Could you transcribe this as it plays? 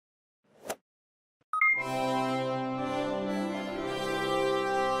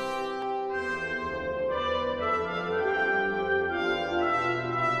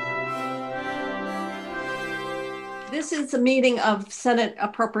This is a meeting of Senate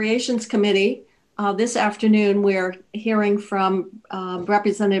Appropriations Committee. This afternoon, we're hearing from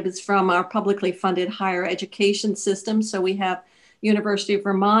representatives from our publicly funded higher education system. So we have University of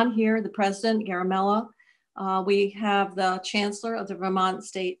Vermont here, the president, Garamella. We have the chancellor of the Vermont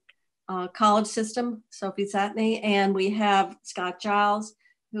State College System, Sophie Zatney, and we have Scott Giles,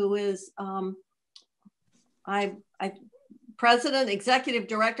 who is president, executive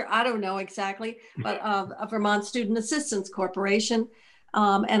director, I don't know exactly, but of Vermont Student Assistance Corporation.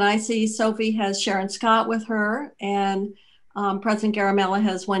 And I see Sophie has Sharon Scott with her, and President Garamella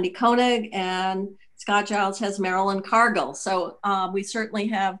has Wendy Koenig, and Scott Giles has Marilyn Cargill. So we certainly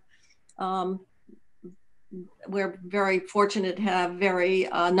have, we're very fortunate to have very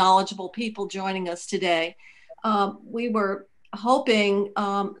knowledgeable people joining us today. We were hoping,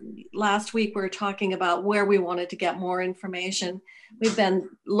 last week we were talking about where we wanted to get more information. We've been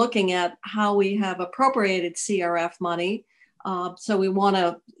looking at how we have appropriated CRF money. So we want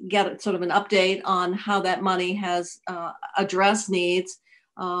to get sort of an update on how that money has addressed needs.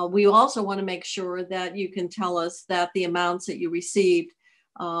 We also want to make sure that you can tell us that the amounts that you received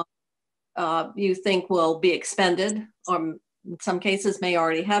you think will be expended, or in some cases may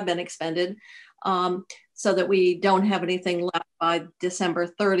already have been expended, so that we don't have anything left by December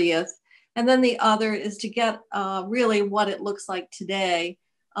 30th. And then the other is to get really what it looks like today,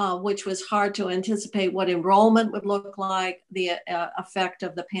 which was hard to anticipate what enrollment would look like, the effect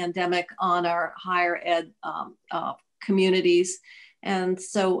of the pandemic on our higher ed communities. And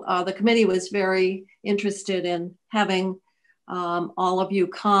so the committee was very interested in having all of you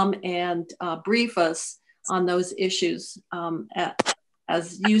come and brief us on those issues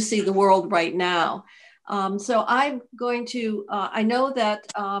as you see the world right now. So I'm going to, I know that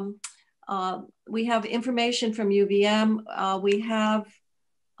we have information from UVM. We have,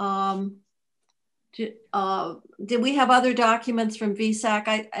 did we have other documents from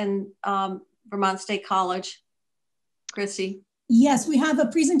VSAC and Vermont State College, Chrissy? Yes, we have a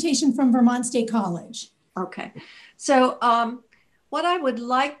presentation from Vermont State College. Okay, so what I would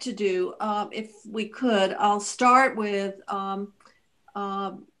like to do, if we could, I'll start with,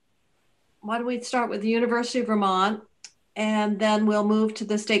 why don't we start with the University of Vermont, and then we'll move to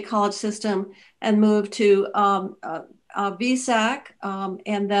the state college system and move to VSAC,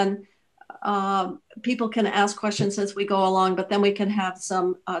 and then people can ask questions as we go along, but then we can have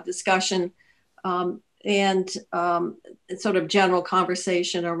some discussion and sort of general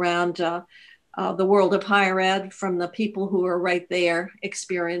conversation around the world of higher ed from the people who are right there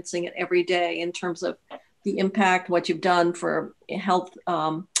experiencing it every day in terms of the impact, what you've done for health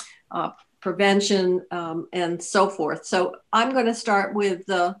prevention and so forth. So I'm going to start with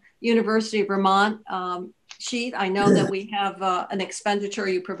the University of Vermont sheet. I know that we have an expenditure,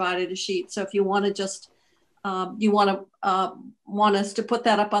 you provided a sheet. So if you want to just, you want us to put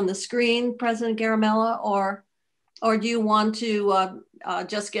that up on the screen, President Garamella, or do you want to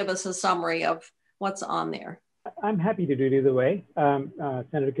just give us a summary of what's on there? I'm happy to do it either way.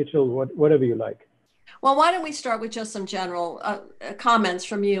 Senator Kitchell, whatever you like. Well, why don't we start with just some general comments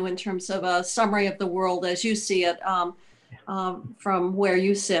from you in terms of a summary of the world as you see it from where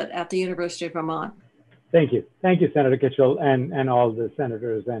you sit at the University of Vermont. Thank you. Thank you, Senator Kitchell, and all the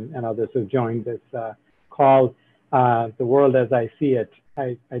senators and others who've joined this call. The world as I see it,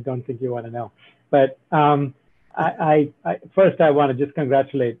 I don't think you want to know. But first, I want to just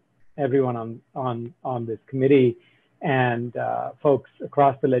congratulate everyone on this committee and folks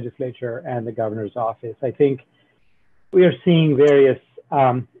across the legislature and the governor's office. I think we are seeing various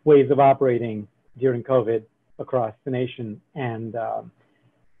ways of operating during COVID across the nation, and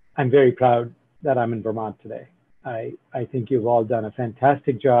I'm very proud that I'm in Vermont today. I think you've all done a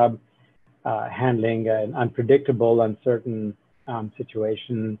fantastic job handling an unpredictable, uncertain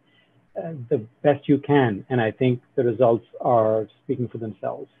situation the best you can, and I think the results are speaking for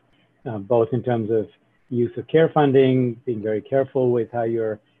themselves, both in terms of use of care funding, being very careful with how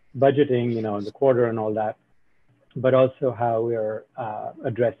you're budgeting, in the quarter and all that, but also how we're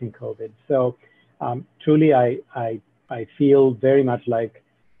addressing COVID. So truly, I feel very much like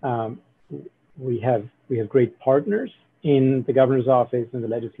we have great partners in the governor's office, in the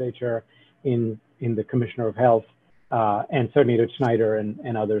legislature, in the Commissioner of Health, and certainly Rich Snyder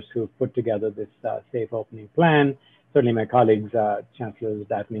and others who've put together this safe opening plan. Certainly my colleagues, Chancellor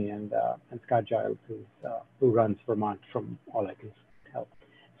Zatney and Scott Giles, who runs Vermont, from all I can tell.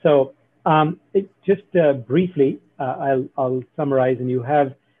 So just briefly, I'll summarize, and you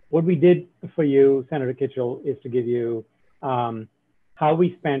have, what we did for you, Senator Kitchell, is to give you how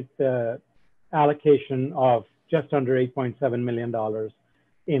we spent the allocation of just under $8.7 million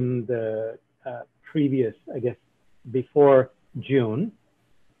in the previous, I guess, before June.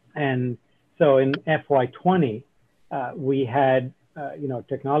 And so in FY20, we had,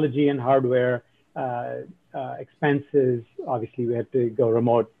 technology and hardware expenses. Obviously, we had to go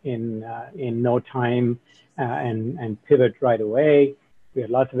remote in no time and pivot right away. We had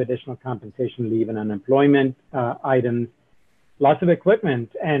lots of additional compensation, leave, and unemployment items, lots of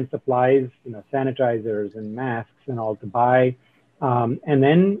equipment and supplies, sanitizers and masks and all to buy. And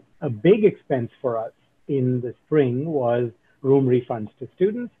then a big expense for us in the spring was room refunds to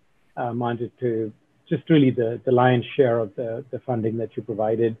students, amounted to just really the lion's share of the funding that you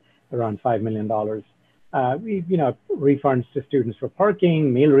provided, around $5 million. Refunds to students for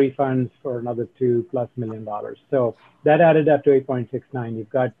parking, meal refunds for another $2+ million. So that added up to 8.69. You've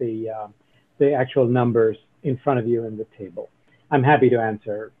got the actual numbers in front of you in the table. I'm happy to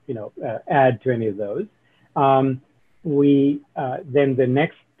answer, add to any of those. Then the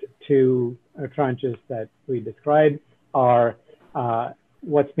next two tranches that we described are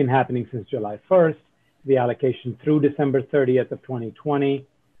what's been happening since July 1st, the allocation through December 30th of 2020.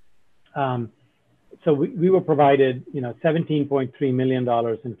 So we were provided, $17.3 million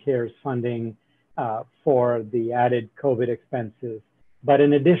in CARES funding for the added COVID expenses, but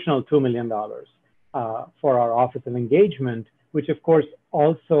an additional $2 million for our Office of Engagement, which of course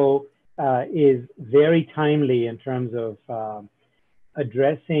also is very timely in terms of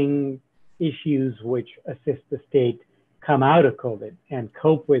addressing issues which assist the state come out of COVID and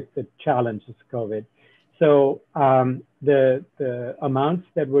cope with the challenges of COVID. So the amounts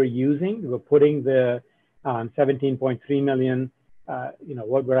that we're using, we're putting the 17.3 million,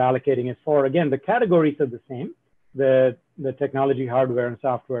 what we're allocating is for. Again, the categories are the same. The technology, hardware, and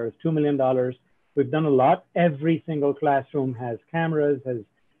software is $2 million. We've done a lot. Every single classroom has cameras, has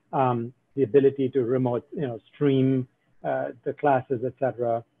the ability to remote, stream the classes,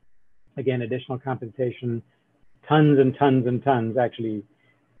 etc. Again, additional compensation, tons and tons and tons, actually,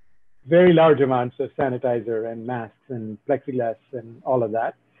 very large amounts of sanitizer and masks and plexiglass and all of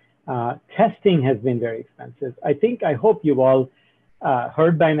that. Testing has been very expensive. I hope you've all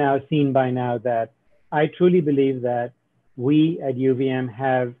heard by now, seen by now that I truly believe that we at UVM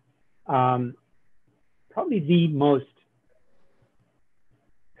have probably the most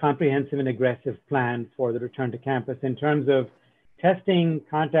comprehensive and aggressive plan for the return to campus in terms of testing,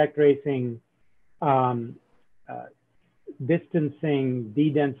 contact tracing, distancing,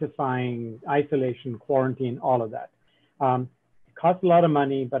 de-densifying, isolation, quarantine, all of that. It costs a lot of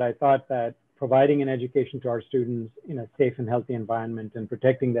money, but I thought that providing an education to our students in a safe and healthy environment and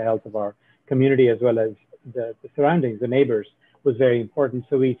protecting the health of our community as well as the surroundings, the neighbors, was very important.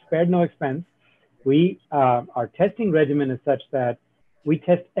 So we spared no expense. Our testing regimen is such that we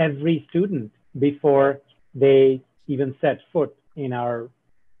test every student before they even set foot in our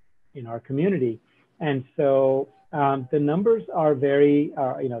community. And so the numbers are very,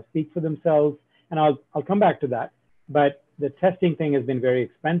 speak for themselves, and I'll come back to that. But the testing thing has been very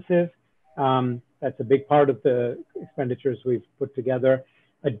expensive. That's a big part of the expenditures we've put together.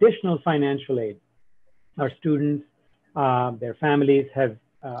 Additional financial aid. Our students, their families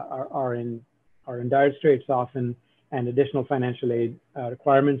are in dire straits often, and additional financial aid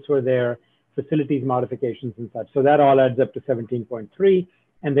requirements were there, facilities modifications and such. So that all adds up to 17.3.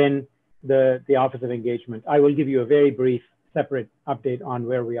 And then the Office of Engagement. I will give you a very brief separate update on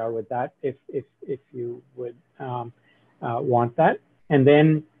where we are with that if you would want that. And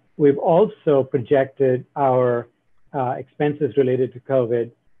then we've also projected our expenses related to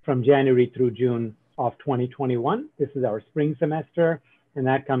COVID from January through June of 2021. This is our spring semester, and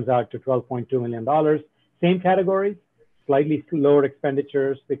that comes out to $12.2 million. Same categories, slightly lower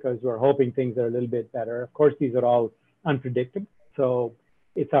expenditures because we're hoping things are a little bit better. Of course, these are all unpredictable, so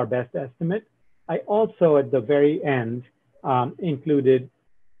it's our best estimate. I also, at the very end, included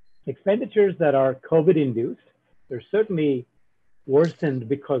expenditures that are COVID-induced. They're certainly worsened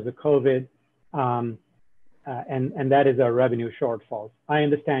because of COVID, and that is our revenue shortfalls. I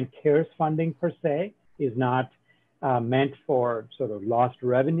understand CARES funding per se is not meant for sort of lost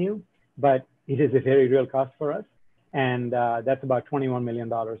revenue, but it is a very real cost for us. And that's about $21 million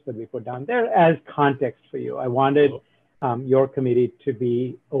that we put down there as context for you. I wanted your committee to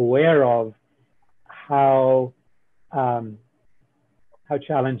be aware of how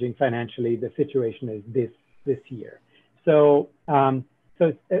challenging financially the situation is this year. So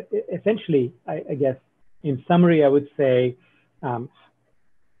essentially, I guess in summary, I would say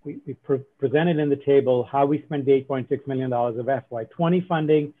we presented in the table how we spent the $8.6 million of FY20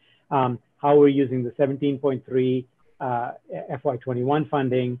 funding, how we're using the 17.3 FY21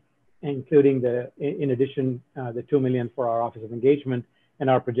 funding, including in addition, the 2 million for our Office of Engagement and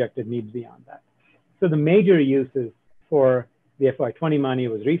our projected needs beyond that. So the major uses for the FY20 money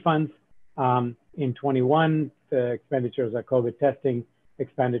was refunds. In 21, the expenditures are COVID testing,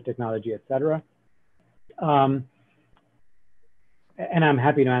 expanded technology, et cetera. And I'm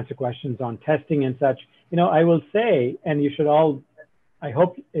happy to answer questions on testing and such. You know, I will say, and you should all, I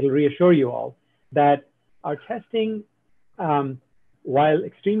hope it'll reassure you all, that our testing, while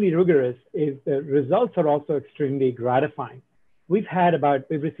extremely rigorous, the results are also extremely gratifying. We've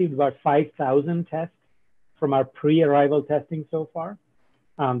received about 5,000 tests from our pre-arrival testing so far.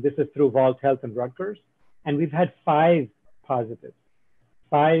 This is through Vault Health and Rutgers. And we've had 5 positives,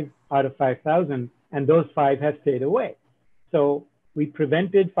 5 out of 5,000, and those 5 have stayed away. So we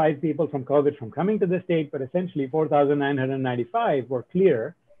prevented 5 people from COVID from coming to the state, but essentially 4,995 were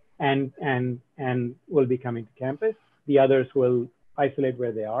clear and will be coming to campus. The others will isolate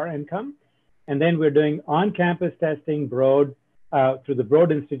where they are and come. And then we're doing on-campus testing through the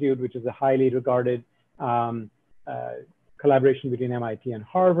Broad Institute, which is a highly regarded collaboration between MIT and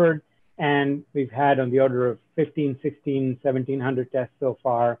Harvard. And we've had on the order of 15, 16, 1,700 tests so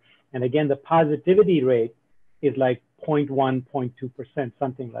far. And again, the positivity rate is like 0.1, 0.2%,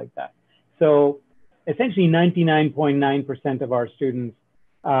 something like that. So essentially 99.9% of our students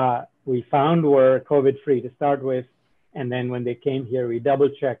we found were COVID-free to start with. And then when they came here, we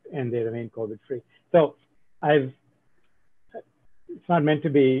double-checked and they remain COVID-free. So it's not meant to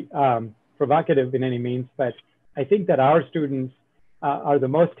be provocative in any means, but I think that our students are the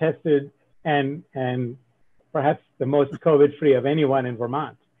most tested and perhaps the most COVID-free of anyone in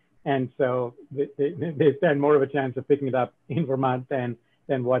Vermont. And so they stand more of a chance of picking it up in Vermont than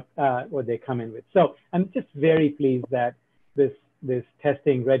what they come in with. So I'm just very pleased that this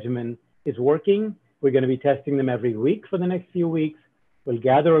testing regimen is working. We're going to be testing them every week for the next few weeks. We'll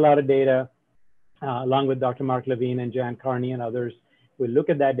gather a lot of data along with Dr. Mark Levine and Jan Carney and others. We'll look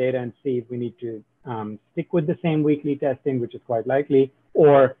at that data and see if we need to stick with the same weekly testing, which is quite likely,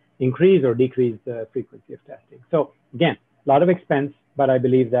 or increase or decrease the frequency of testing. So again, a lot of expense, but I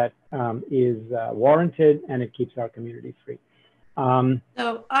believe that is warranted and it keeps our community free.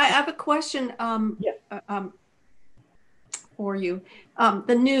 So I have a question for you.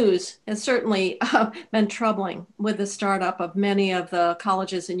 The news has certainly been troubling with the startup of many of the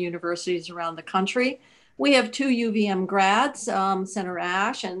colleges and universities around the country. We have 2 UVM grads, Senator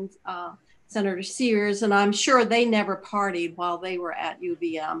Ash and Senator Sears, and I'm sure they never partied while they were at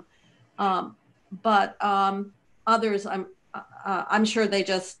UVM. But others, I'm sure they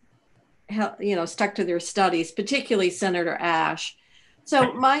just, stuck to their studies, particularly Senator Ash.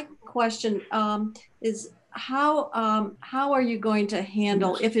 So my question is, how are you going to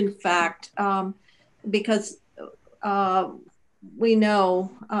handle if, in fact, because we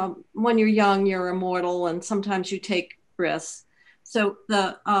know when you're young, you're immortal, and sometimes you take risks. So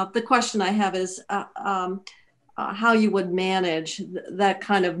the question I have is how you would manage that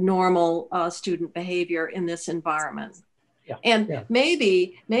kind of normal student behavior in this environment. Yeah. And yeah.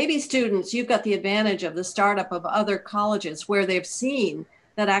 maybe students, you've got the advantage of the startup of other colleges where they've seen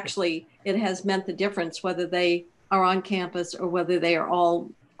that actually it has meant the difference whether they are on campus or whether they are all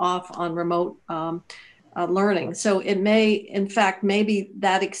off on remote learning. So it may, in fact, maybe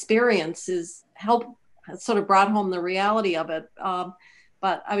that experience sort of brought home the reality of it.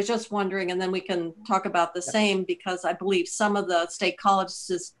 But I was just wondering, and then we can talk about the same, because I believe some of the state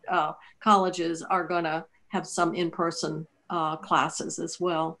colleges are going to have some in-person classes as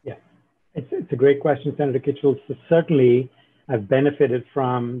well. Yeah, it's a great question, Senator Kitchell. So certainly, I've benefited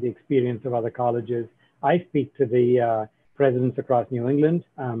from the experience of other colleges. I speak to the presidents across New England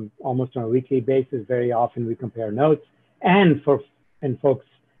almost on a weekly basis. Very often we compare notes, and folks,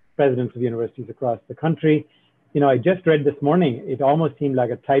 presidents of universities across the country. I just read this morning, it almost seemed like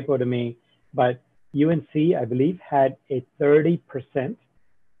a typo to me, but UNC, I believe, had a 30%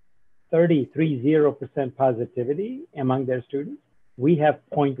 positivity among their students. We have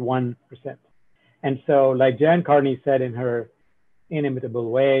 0.1%. And so, like Jan Carney said in her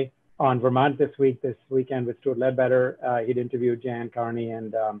inimitable way on Vermont this weekend with Stuart Ledbetter, he'd interviewed Jan Carney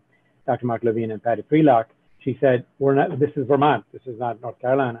and Dr. Mark Levine and Patty Freelock. She said, this is Vermont, this is not North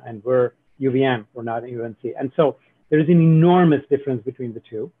Carolina, and we're UVM, we're not UNC. And so there is an enormous difference between the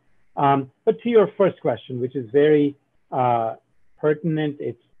two. But to your first question, which is very pertinent,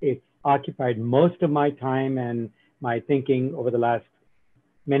 it's occupied most of my time and my thinking over the last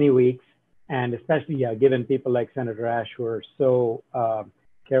many weeks, and especially given people like Senator Ash, who are so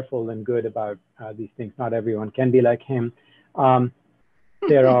careful and good about these things. Not everyone can be like him.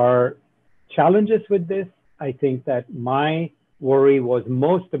 There are challenges with this. I think that my worry was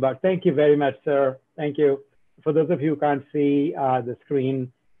most about, thank you very much, sir. Thank you. For those of you who can't see the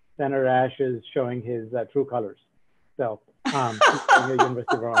screen, Senator Ash is showing his true colors. So,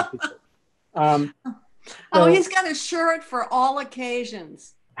 University of Vermont teacher. Oh, he's got a shirt for all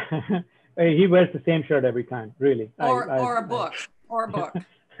occasions. He wears the same shirt every time, really. Or a book.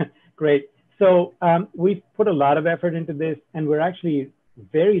 Great. So we've put a lot of effort into this, and we're actually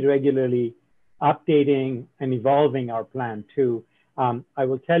very regularly updating and evolving our plan too. I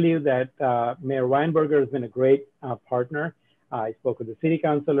will tell you that Mayor Weinberger has been a great partner. I spoke with the City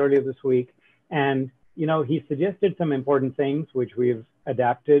Council earlier this week, and he suggested some important things which we've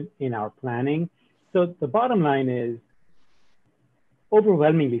adapted in our planning. So the bottom line is,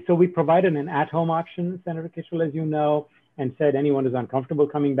 overwhelmingly, so we provided an at-home option, Senator Kitchell, as you know, and said anyone who's uncomfortable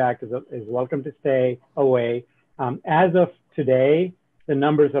coming back is welcome to stay away. As of today, the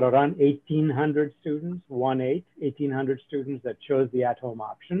numbers are around 1,800 students, 1,800 students that chose the at-home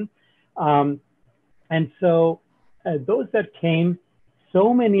option. And so those that came,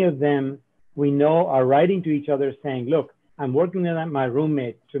 so many of them we know are writing to each other saying, look, I'm working with my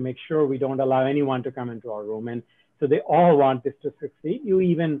roommate to make sure we don't allow anyone to come into our room. And so they all want this to succeed.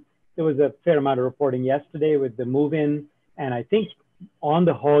 There was a fair amount of reporting yesterday with the move-in. And I think on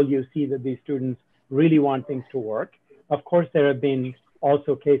the whole, you see that these students really want things to work. Of course, there have been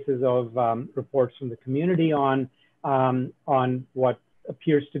also cases of reports from the community on what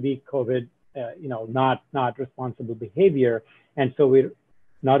appears to be COVID, not responsible behavior. And so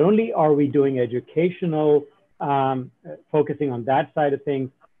not only are we doing educational, focusing on that side of things,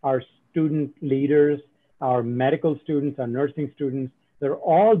 our student leaders, our medical students, our nursing students, there are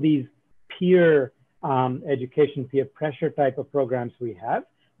all these peer education, peer pressure type of programs we have,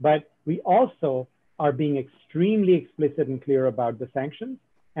 but we also are being extremely explicit and clear about the sanctions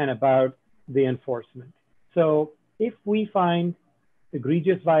and about the enforcement. So if we find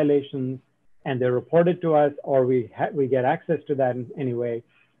egregious violations and they're reported to us, or we get access to that in any way,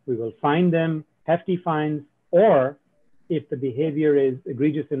 we will fine them, hefty fines, or if the behavior is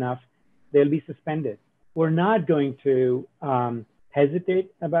egregious enough, they'll be suspended. We're not going to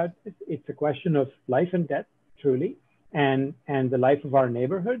hesitate about this. It's a question of life and death, truly, and the life of our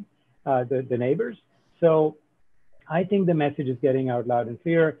neighborhood, the neighbors. So I think the message is getting out loud and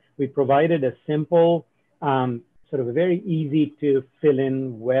clear. We provided a simple, sort of a very easy to fill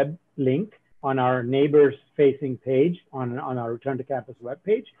in web link on our neighbors facing page on our Return to Campus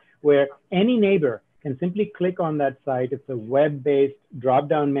webpage, where any neighbor can simply click on that site. It's a web-based,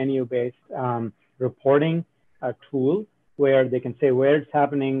 drop-down menu-based reporting tool where they can say where it's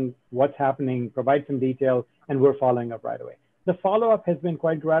happening, what's happening, provide some detail, and we're following up right away. The follow-up has been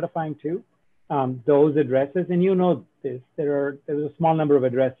quite gratifying too. Those addresses, and you know this, there's a small number of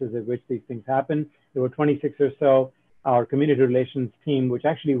addresses at which these things happen. There were 26 or so. Our community relations team, which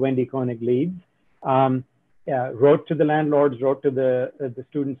actually Wendy Koenig leads, wrote to the landlords, wrote to the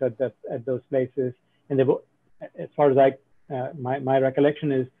students at those places, and they, as far as my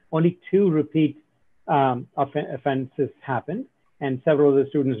recollection is, only 2 repeat offenses happened, and several of the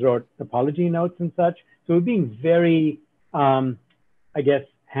students wrote apology notes and such. So we're being very, I guess,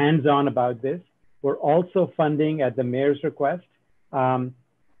 hands-on about this. We're also funding, at the mayor's request,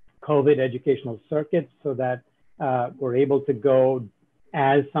 COVID educational circuits so that we're able to go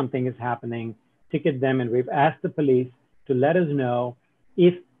as something is happening, ticket them, and we've asked the police to let us know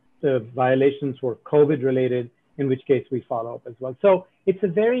if the violations were COVID related, in which case we follow up as well. So it's a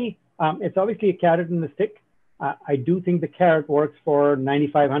very, it's obviously a carrot and a stick. I do think the carrot works for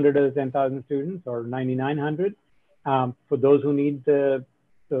 9,500 of the 10,000 students, or 9,900. For those who need the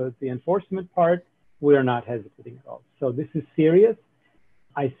enforcement part, we are not hesitating at all. So this is serious.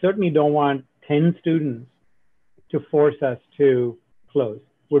 I certainly don't want 10 students to force us to close.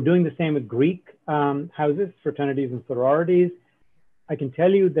 We're doing the same with Greek houses, fraternities and sororities. I can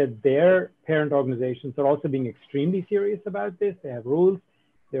tell you that their parent organizations are also being extremely serious about this. They have rules.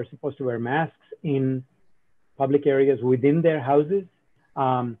 They're supposed to wear masks in public areas within their houses,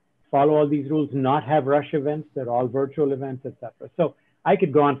 follow all these rules, not have rush events. They're all virtual events, etc. So I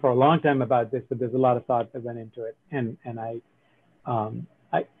could go on for a long time about this, but there's a lot of thought that went into it. And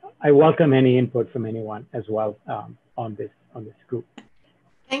I welcome any input from anyone as well on this group.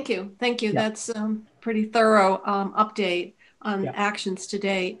 Thank you. Thank you. Yeah. That's pretty thorough update on actions to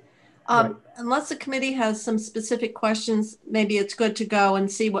date. Right. Unless the committee has some specific questions, maybe it's good to go and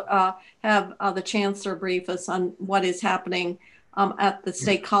see what have the chancellor brief us on what is happening at the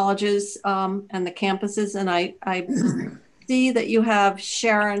state colleges and the campuses. And I see that you have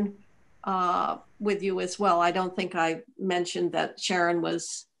Sharon with you as well. I don't think I mentioned that Sharon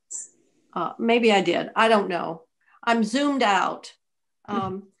was, maybe I did. I don't know. I'm zoomed out.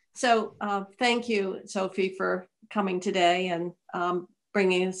 So thank you, Sophie, for coming today and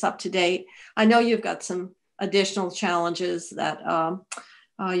bringing us up to date. I know you've got some additional challenges that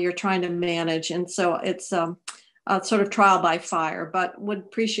you're trying to manage. And so it's sort of trial by fire, but would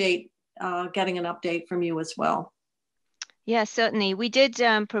appreciate getting an update from you as well. Yeah, certainly. We did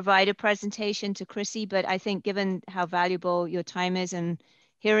provide a presentation to Chrissy, but I think given how valuable your time is and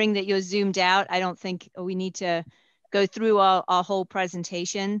hearing that you're zoomed out, I don't think we need to go through our whole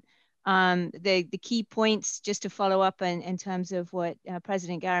presentation. The key points, just to follow up in terms of what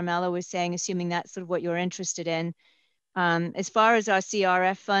President Garamella was saying, assuming that's sort of what you're interested in. As far as our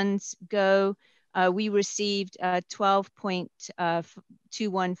CRF funds go, we received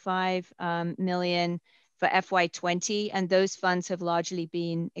 12.215 million for FY20, and those funds have largely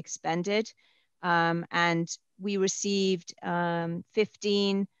been expended. And we received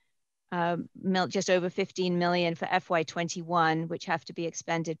just over 15 million for FY21, which have to be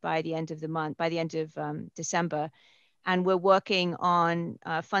expended by the end of the month, by the end of December. And we're working on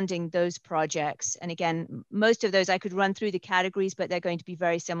funding those projects. And again, most of those, I could run through the categories, but they're going to be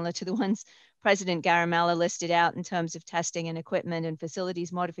very similar to the ones President Garamella listed out in terms of testing and equipment and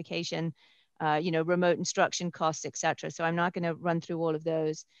facilities modification, remote instruction costs, et cetera. So I'm not going to run through all of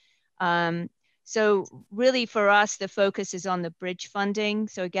those. So really for us, the focus is on the bridge funding.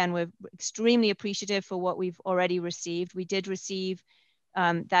 So again, we're extremely appreciative for what we've already received. We did receive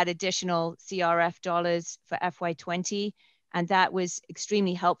that additional CRF dollars for FY20, and that was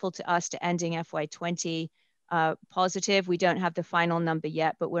extremely helpful to us to ending FY20 positive. We don't have the final number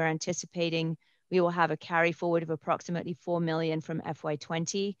yet, but we're anticipating we will have a carry forward of approximately 4 million from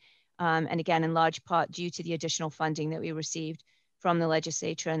FY20. And again, in large part due to the additional funding that we received from the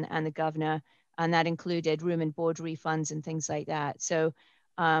legislature and the governor, and that included room and board refunds and things like that. So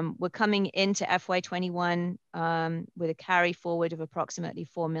we're coming into FY21 with a carry forward of approximately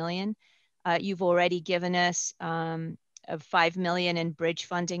 4 million. You've already given us of 5 million in bridge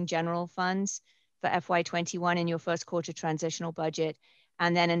funding general funds for FY21 in your first quarter transitional budget,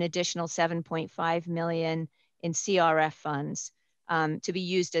 and then an additional 7.5 million in CRF funds to be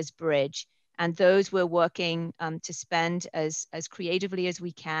used as bridge. And those we're working to spend as creatively as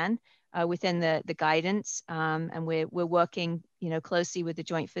we can within the guidance. And we're working closely with the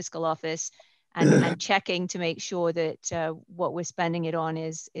Joint Fiscal Office and checking to make sure that what we're spending it on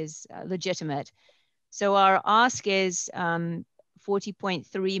is legitimate. So our ask is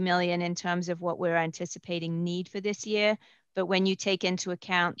 40.3 million in terms of what we're anticipating need for this year. But when you take into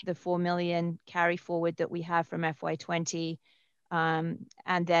account the 4 million carry forward that we have from FY20,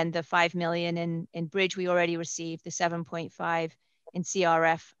 and then the 5 million in bridge we already received, the 7.5 in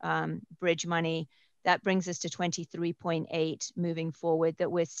CRF bridge money, that brings us to 23.8 moving forward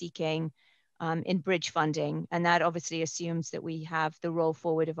that we're seeking in bridge funding. And that obviously assumes that we have the roll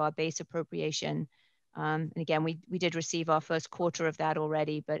forward of our base appropriation. And again, we did receive our first quarter of that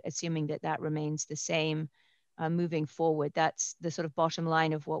already, but assuming that that remains the same moving forward, that's the sort of bottom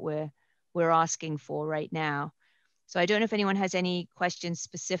line of what we're asking for right now. So I don't know if anyone has any questions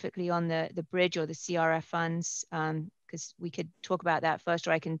specifically on the bridge or the CRF funds, because we could talk about that first,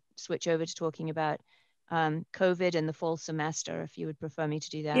 or I can switch over to talking about COVID and the fall semester, if you would prefer me to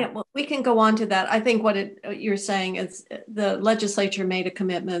do that. Yeah, well, we can go on to that. I think what you're saying is the legislature made a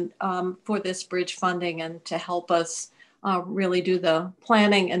commitment for this bridge funding and to help us really do the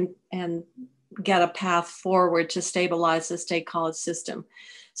planning and get a path forward to stabilize the state college system.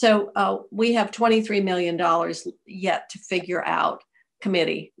 So we have $23 million yet to figure out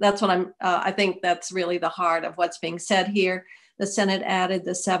committee. That's what I think that's really the heart of what's being said here. The Senate added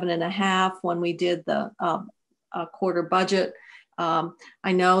the 7.5 when we did the quarter budget.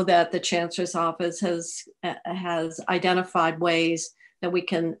 I know that the Chancellor's Office has identified ways that we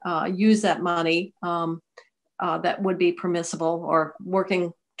can use that money that would be permissible, or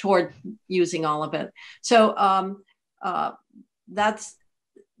working toward using all of it. So that's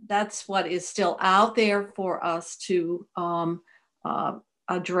what is still out there for us to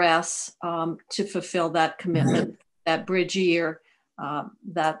address to fulfill that commitment, that bridge year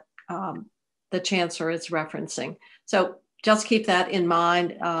that the Chancellor is referencing. So just keep that in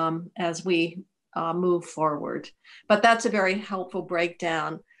mind as we move forward. But that's a very helpful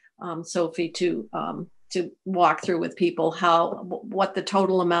breakdown, Sophie, to walk through with people what the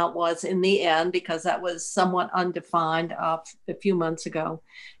total amount was in the end, because that was somewhat undefined a few months ago,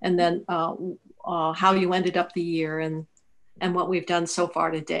 and then how you ended up the year and what we've done so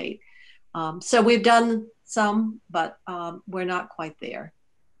far to date. So we've done some, but we're not quite there.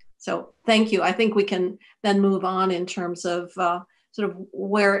 So thank you. I think we can then move on in terms of sort of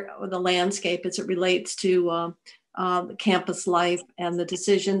where the landscape as it relates to campus life and the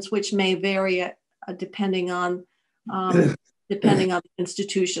decisions, which may vary depending on the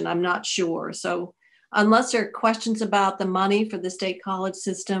institution. I'm not sure. So unless there are questions about the money for the state college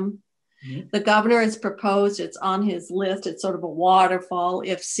system, the governor has proposed, it's on his list, it's sort of a waterfall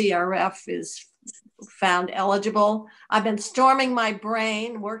if CRF is found eligible. I've been storming my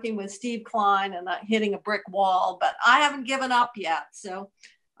brain, working with Steve Klein and hitting a brick wall, but I haven't given up yet. So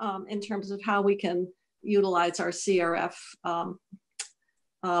in terms of how we can utilize our CRF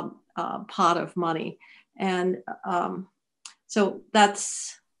pot of money. And so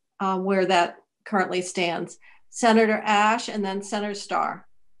that's where that currently stands. Senator Ash and then Senator Starr.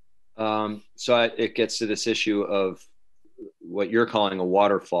 So it gets to this issue of what you're calling a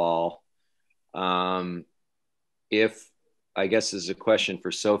waterfall. If, I guess this is a question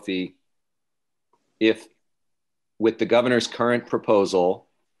for Sophie, if with the governor's current proposal,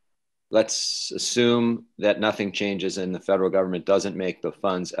 let's assume that nothing changes and the federal government doesn't make the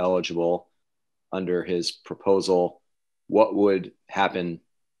funds eligible under his proposal, what would happen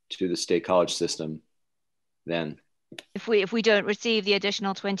to the state college system then? If we don't receive the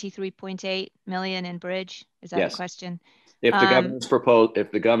additional 23.8 million in bridge, is that the question? If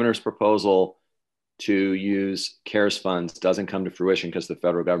the governor's proposal to use CARES funds doesn't come to fruition because the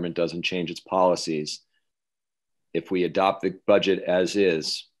federal government doesn't change its policies, if we adopt the budget as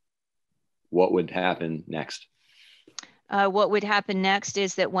is, what would happen next? What would happen next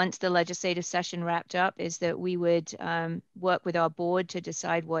is that once the legislative session wrapped up, is that we would work with our board to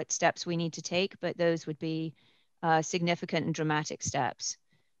decide what steps we need to take, but those would be significant and dramatic steps.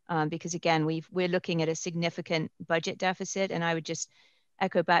 Because again, we're looking at a significant budget deficit, and I would just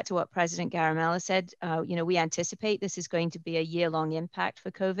echo back to what President Garamella said. We anticipate this is going to be a year-long impact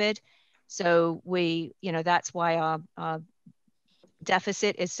for COVID. So that's why our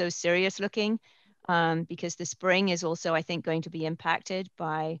deficit is so serious looking, because the spring is also, I think, going to be impacted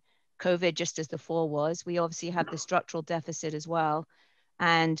by COVID just as the fall was. We obviously have the structural deficit as well.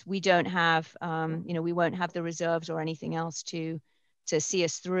 And we don't have, we won't have the reserves or anything else to see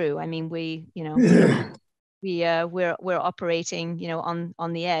us through. I mean, we're operating,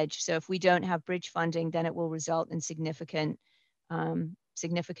 on the edge. So if we don't have bridge funding, then it will result in significant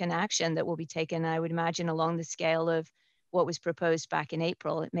action that will be taken, I would imagine, along the scale of what was proposed back in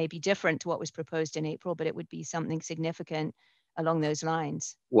April. It may be different to what was proposed in April, but it would be something significant along those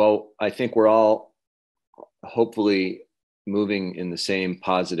lines. Well, I think we're all hopefully moving in the same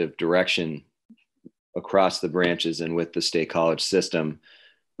positive direction across the branches and with the state college system.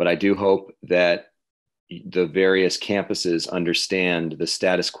 But I do hope that the various campuses understand the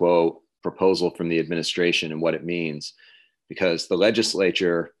status quo proposal from the administration and what it means, because the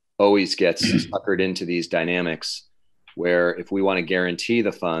legislature always gets suckered into these dynamics where if we want to guarantee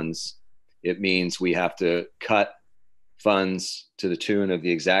the funds, it means we have to cut funds to the tune of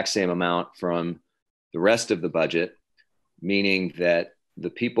the exact same amount from the rest of the budget, meaning that the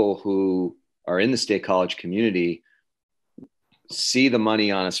people who are in the state college community see the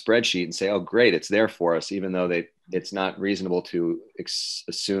money on a spreadsheet and say, oh, great, it's there for us, even though it's not reasonable to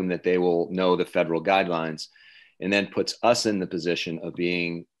assume that they will know the federal guidelines, and then puts us in the position of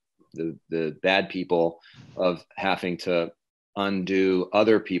being the bad people, of having to undo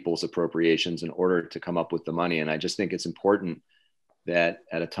other people's appropriations in order to come up with the money. And I just think it's important that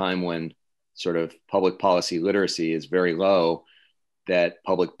at a time when sort of public policy literacy is very low, that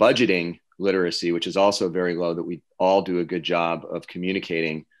public budgeting literacy, which is also very low, that we all do a good job of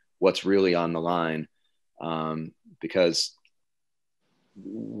communicating what's really on the line. Because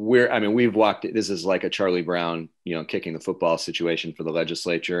we've walked, this is like a Charlie Brown, kicking the football situation for the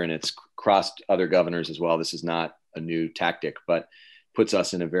legislature, and it's crossed other governors as well. This is not a new tactic, but puts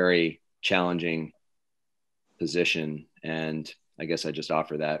us in a very challenging position. And I guess I just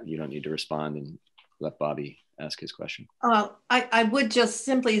offer that. You don't need to respond, and let Bobby ask his question. I would just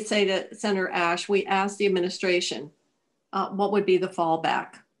simply say to Senator Ash, we asked the administration what would be the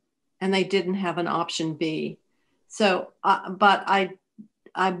fallback, and they didn't have an option B. So, but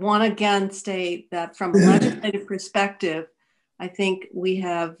I want to again state that from a legislative perspective, I think we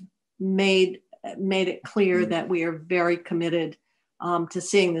have made it clear that we are very committed to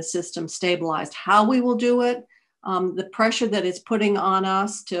seeing the system stabilized. How we will do it, the pressure that it's putting on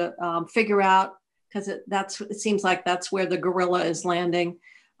us to figure out, because it seems like that's where the gorilla is landing,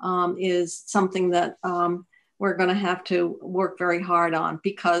 is something that we're going to have to work very hard on,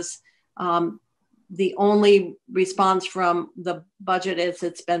 because the only response from the budget as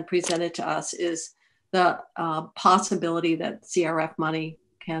it's been presented to us is the possibility that CRF money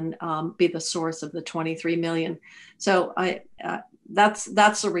can be the source of the 23 million. So that's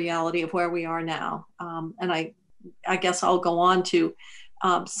the reality of where we are now. And I guess I'll go on to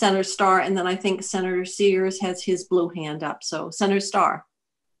Senator Starr, and then I think Senator Sears has his blue hand up. So Senator Starr.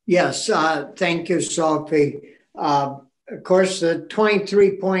 Yes, thank you, Sophie. Of course, the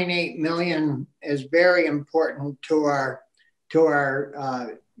 23.8 million is very important to our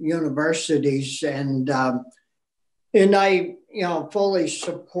universities, and I, fully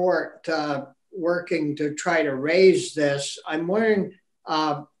support working to try to raise this. I'm wondering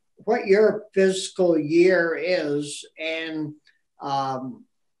what your fiscal year is, and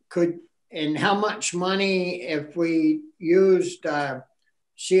could and how much money, if we used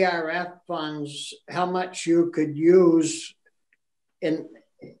CRF funds, how much you could use in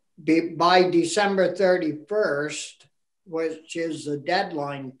by December 31st, which is the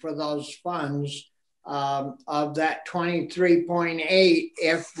deadline for those funds, of that 23.8,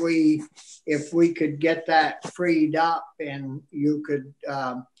 if we could get that freed up and you could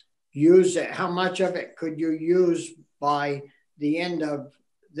use it. How much of it could you use by the end of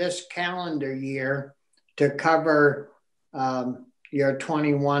this calendar year to cover your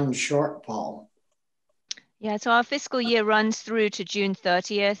 21 shortfall? Yeah, so our fiscal year runs through to June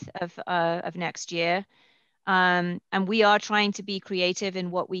 30th of next year. And we are trying to be creative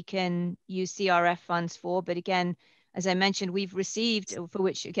in what we can use CRF funds for. But again, as I mentioned, we've received, for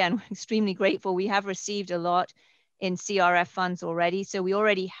which again, we're extremely grateful, we have received a lot in CRF funds already. So we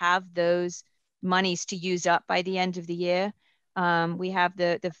already have those monies to use up by the end of the year. We have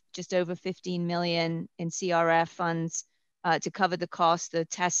the just over 15 million in CRF funds to cover the cost, the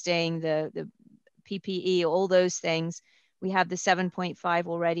testing, the PPE, all those things. We have the 7.5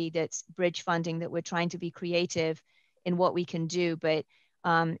 already that's bridge funding that we're trying to be creative in what we can do. But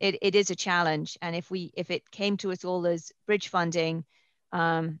it is a challenge. And if it came to us all as bridge funding,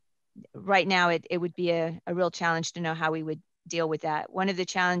 right now it would be a real challenge to know how we would deal with that. One of the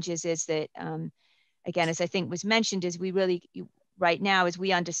challenges is that, again, as I think was mentioned, is we really, right now, as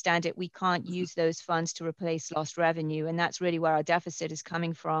we understand it, we can't use those funds to replace lost revenue. And that's really where our deficit is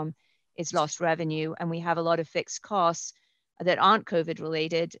coming from, is lost revenue. And we have a lot of fixed costs that aren't COVID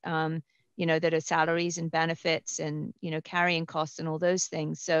related, that are salaries and benefits and, carrying costs and all those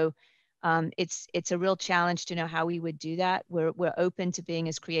things. So it's a real challenge to know how we would do that. We're open to being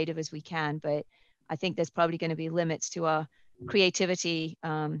as creative as we can, but I think there's probably going to be limits to our creativity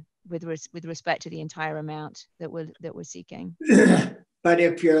with respect to the entire amount that we're seeking. But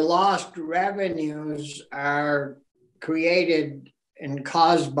if your lost revenues are created and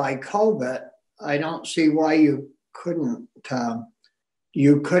caused by COVID, I don't see why you couldn't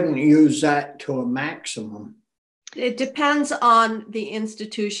use that to a maximum. It depends on the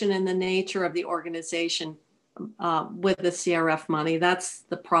institution and the nature of the organization with the CRF money. That's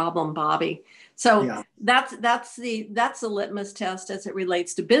the problem, Bobby. So yeah. that's the litmus test as it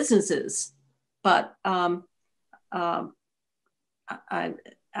relates to businesses, but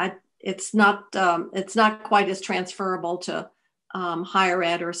it's not quite as transferable to higher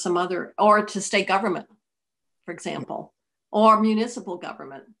ed or some other, or to state government, for example, or municipal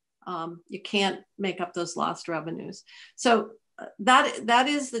government. You can't make up those lost revenues. So that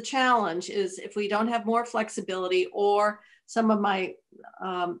is the challenge, is if we don't have more flexibility, or some of my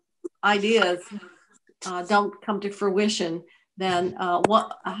ideas don't come to fruition, then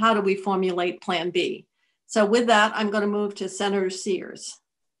how do we formulate Plan B? So with that, I'm going to move to Senator Sears.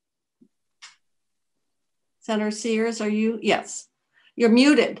 Senator Sears, are you? Yes. You're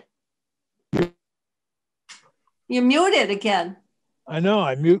muted. You're muted again. I know,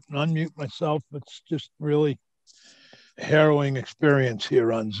 I mute and unmute myself. It's just really a harrowing experience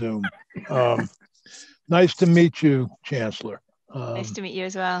here on Zoom. Nice to meet you, Chancellor. Nice to meet you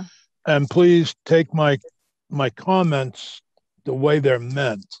as well. And please take my comments the way they're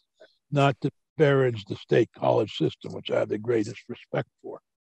meant, not to disparage the state college system, which I have the greatest respect for.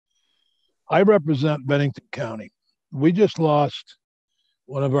 I represent Bennington County. We just lost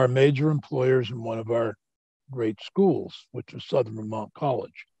one of our major employers and one of our great schools, which was Southern Vermont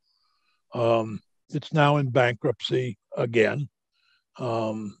College. It's now in bankruptcy again,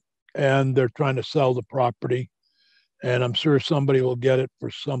 and they're trying to sell the property, and I'm sure somebody will get it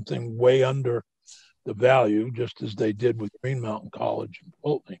for something way under the value, just as they did with Green Mountain College in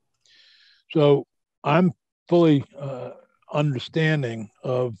Pulteney. So I'm fully understanding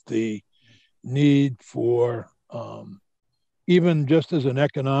of the need for, even just as an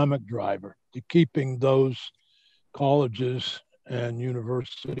economic driver, to keeping those colleges and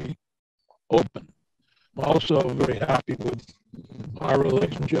university open. I'm also very happy with our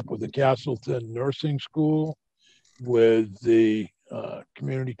relationship with the Castleton Nursing School, with the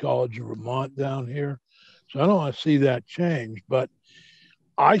Community College of Vermont down here. So I don't want to see that change, but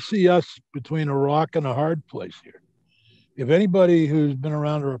I see us between a rock and a hard place here. If anybody who's been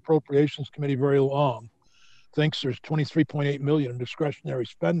around our appropriations committee very long thinks there's 23.8 million in discretionary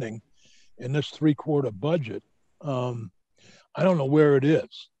spending in this three-quarter budget. I don't know where it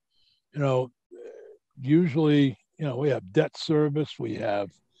is. You know, usually, you know, we have debt service, we have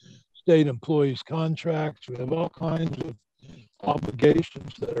state employees' contracts, we have all kinds of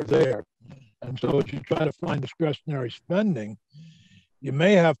obligations that are there. And so as you try to find discretionary spending, you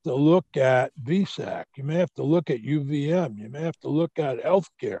may have to look at VSAC, you may have to look at UVM, you may have to look at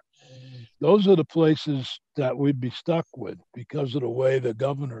healthcare. Those are the places that we'd be stuck with because of the way the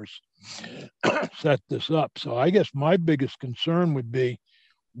governors set this up. So I guess my biggest concern would be,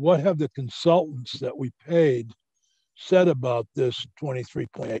 what have the consultants that we paid said about this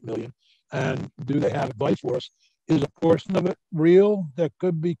 23.8 million? And do they have advice for us? Is a portion of it real that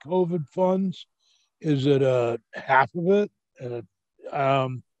could be COVID funds? Is it half of it?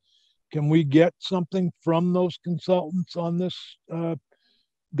 Can we get something from those consultants on this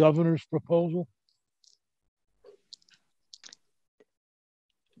governor's proposal?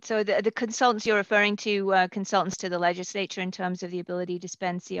 So the consultants you're referring to, consultants to the legislature in terms of the ability to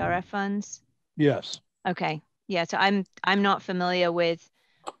spend CRF funds? Yes. Okay. Yeah. So I'm not familiar with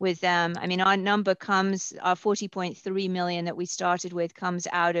them. I mean, our number comes, our 40.3 million that we started with comes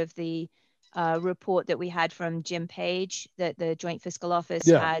out of the report that we had from Jim Page that the Joint Fiscal Office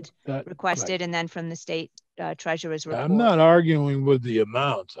had requested, right, and then from the state treasurer's report. I'm not arguing with the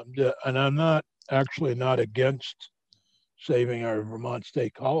amounts. I'm not actually not against saving our Vermont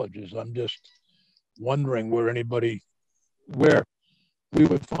state colleges. I'm just wondering where we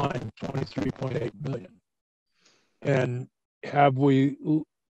would find 23.8 million. And have we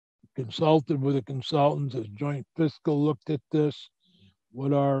consulted with the consultants? Has Joint Fiscal looked at this?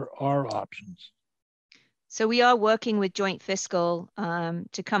 What are our options? So we are working with Joint Fiscal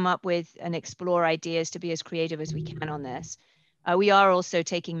to come up with and explore ideas to be as creative as we can on this. We are also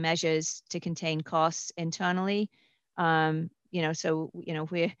taking measures to contain costs internally. You know, so you know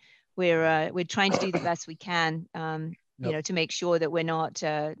we're trying to do the best we can. You know, to make sure that we're not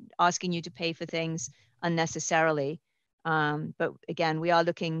asking you to pay for things unnecessarily. But again, we are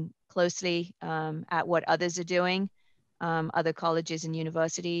looking closely at what others are doing, other colleges and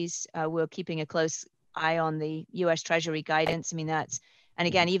universities. We're keeping a close eye on the U.S. Treasury guidance. I mean, and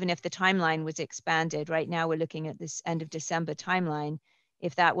again, even if the timeline was expanded, right now we're looking at this end of December timeline.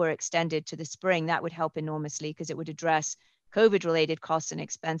 If that were extended to the spring, that would help enormously because it would address COVID-related costs and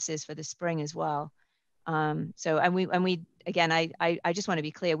expenses for the spring as well. So, and we again, I just want to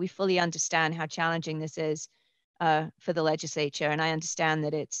be clear, we fully understand how challenging this is for the legislature. And I understand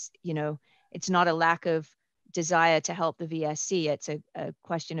that it's, you know, it's not a lack of desire to help the VSC. It's a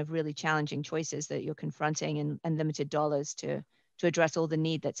question of really challenging choices that you're confronting and limited dollars to address all the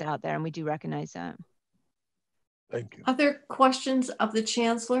need that's out there. And we do recognize that. Thank you. Other questions of the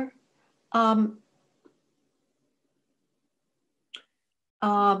Chancellor?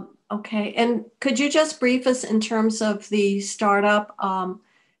 Okay, and could you just brief us in terms of the startup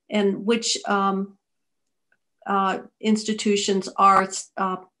and which institutions are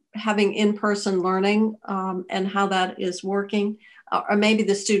having in-person learning and how that is working? Or maybe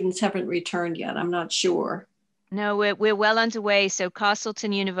the students haven't returned yet, I'm not sure. No, we're well underway. So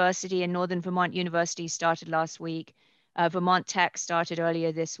Castleton University and Northern Vermont University started last week. Vermont Tech started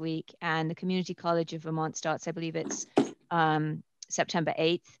earlier this week, and the Community College of Vermont starts, I believe it's September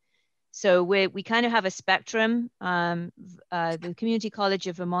 8th. So we kind of have a spectrum. The Community College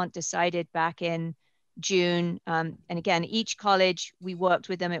of Vermont decided back in June, and again, each college, we worked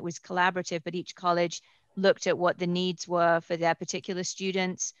with them, it was collaborative, but each college looked at what the needs were for their particular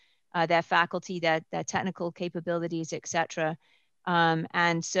students, their faculty, their technical capabilities, et cetera.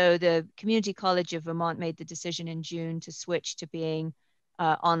 And so the Community College of Vermont made the decision in June to switch to being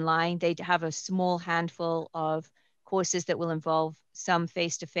online. They have a small handful of courses that will involve some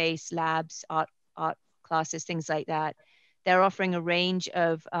face-to-face labs, art classes, things like that. They're offering a range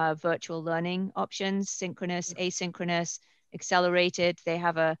of virtual learning options, synchronous, asynchronous, accelerated. They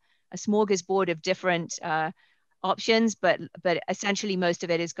have a smorgasbord of different options, but essentially most of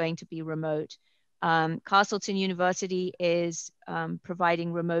it is going to be remote. Castleton University is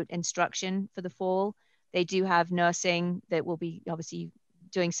providing remote instruction for the fall. They do have nursing that will be obviously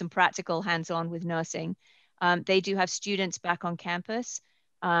doing some practical hands-on with nursing. They do have students back on campus.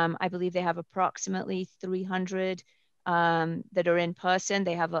 I believe they have approximately 300 that are in person.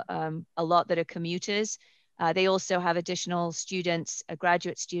 They have a lot that are commuters. They also have additional students,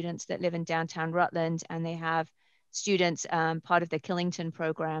 graduate students that live in downtown Rutland, and they have students part of the Killington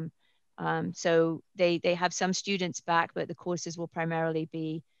program. So they have some students back, but the courses will primarily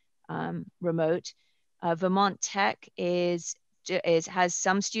be remote. Vermont Tech is has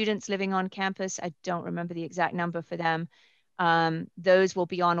some students living on campus. I don't remember the exact number for them. Those will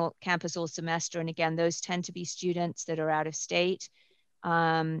be on campus all semester. And again, those tend to be students that are out of state,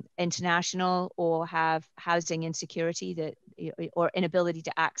 international, or have housing insecurity or inability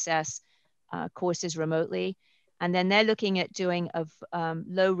to access courses remotely. And then they're looking at doing a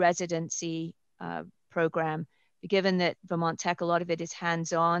low residency program. Given that Vermont Tech, a lot of it is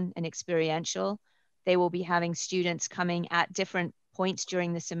hands-on and experiential, they will be having students coming at different points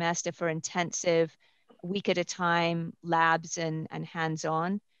during the semester for intensive, week at a time labs and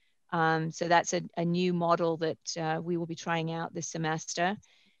hands-on. So that's a new model that we will be trying out this semester.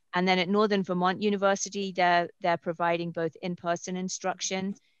 And then at Northern Vermont University, they're providing both in-person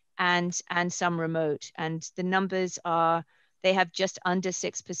instruction and some remote. And the numbers are, they have just under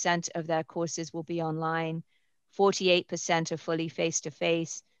 6% of their courses will be online, 48% are fully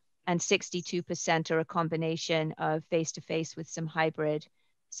face-to-face, and 62% are a combination of face-to-face with some hybrid,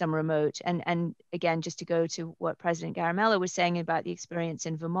 some remote. And again, just to go to what President Garamella was saying about the experience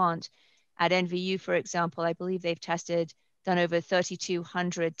in Vermont, at NVU, for example, I believe they've done over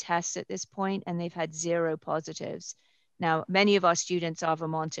 3,200 tests at this point, and they've had 0 positives. Now, many of our students are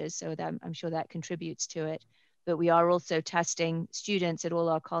Vermonters, so I'm sure that contributes to it. But we are also testing students at all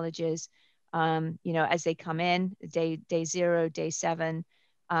our colleges, as they come in, day 0, day 7.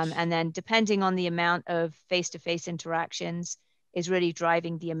 And then depending on the amount of face-to-face interactions is really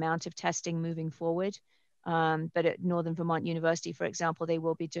driving the amount of testing moving forward. But at Northern Vermont University, for example, they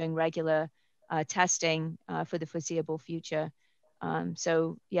will be doing regular testing for the foreseeable future.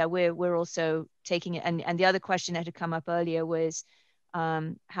 So yeah, we're also taking it. And the other question that had come up earlier was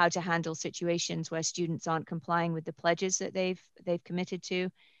how to handle situations where students aren't complying with the pledges that they've committed to.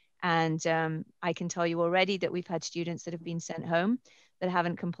 And I can tell you already that we've had students that have been sent home that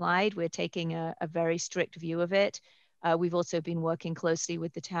haven't complied. We're taking a very strict view of it. We've also been working closely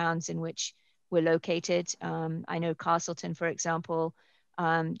with the towns in which we're located. I know Castleton, for example,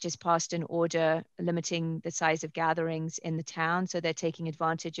 just passed an order limiting the size of gatherings in the town. So they're taking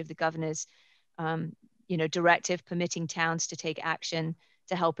advantage of the governor's directive permitting towns to take action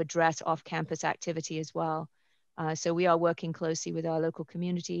to help address off-campus activity as well. So we are working closely with our local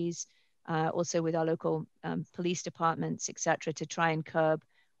communities, also with our local police departments, et cetera, to try and curb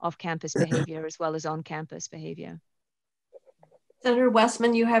off-campus behavior as well as on-campus behavior. Senator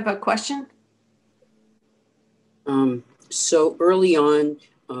Westman, you have a question? So early on,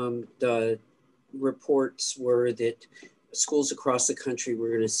 the reports were that schools across the country were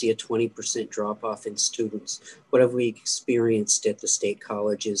going to see a 20% drop off in students. What have we experienced at the state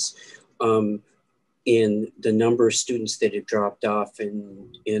colleges in the number of students that have dropped off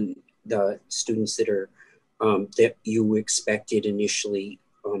and in the students that are that you expected initially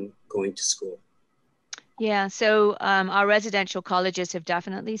going to school? Yeah, so our residential colleges have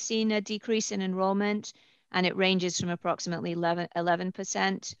definitely seen a decrease in enrollment, and it ranges from approximately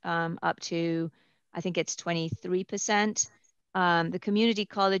 11% up to, I think it's 23%. The Community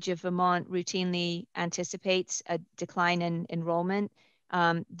College of Vermont routinely anticipates a decline in enrollment.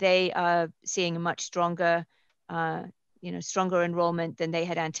 They are seeing a much stronger, stronger enrollment than they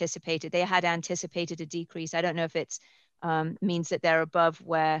had anticipated. They had anticipated a decrease. I don't know if it's means that they're above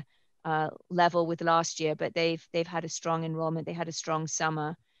where level with last year, but they've had a strong enrollment. They had a strong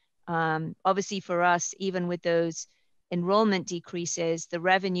summer. Obviously for us, even with those enrollment decreases, the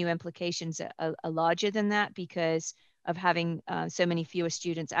revenue implications are larger than that because of having so many fewer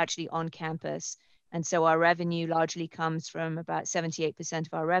students actually on campus. And so our revenue largely comes from about 78%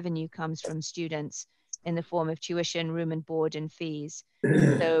 of our revenue comes from students in the form of tuition, room and board, and fees.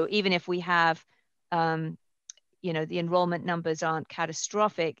 So even if we have the enrollment numbers aren't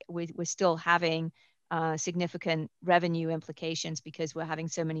catastrophic, we're still having significant revenue implications because we're having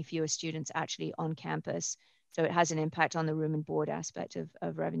so many fewer students actually on campus. So it has an impact on the room and board aspect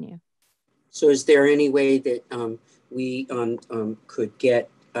of revenue. So is there any way that we could get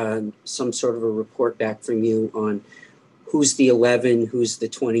some sort of a report back from you on who's the 11, who's the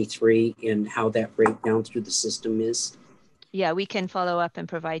 23, and how that breakdown through the system is? Yeah, we can follow up and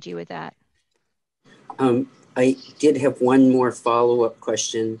provide you with that. I did have one more follow-up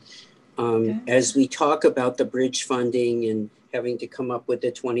question. Okay. As we talk about the bridge funding and having to come up with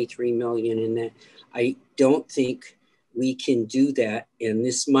the 23 million in that, I don't think we can do that. And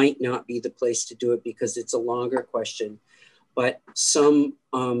this might not be the place to do it because it's a longer question, but some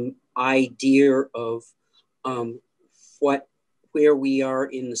idea of where we are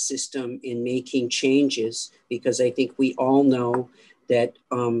in the system in making changes, because I think we all know that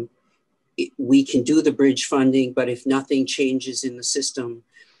we can do the bridge funding, but if nothing changes in the system,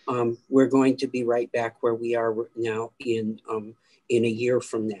 we're going to be right back where we are now in a year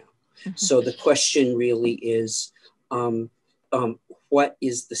from now. So the question really is, what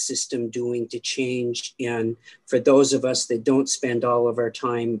is the system doing to change? And for those of us that don't spend all of our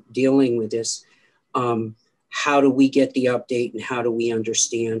time dealing with this, how do we get the update and how do we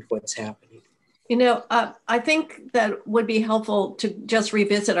understand what's happening? You know, I think that would be helpful to just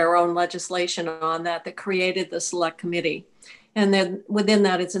revisit our own legislation on that created the select committee. And then within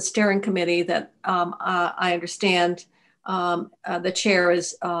that, it's a steering committee that I understand the chair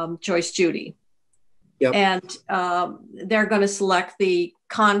is Joyce Judy. Yep. And they're going to select the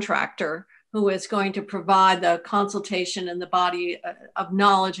contractor who is going to provide the consultation and the body of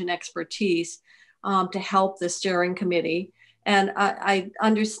knowledge and expertise to help the steering committee. And I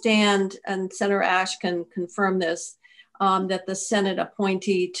understand, and Senator Ash can confirm this, that the Senate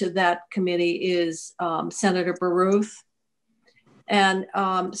appointee to that committee is Senator Baruth. And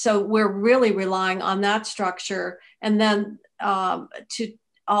so we're really relying on that structure. And then to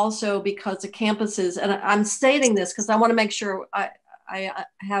also, because the campuses, and I'm stating this because I want to make sure I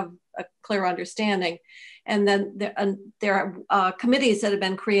have a clear understanding. And then there are committees that have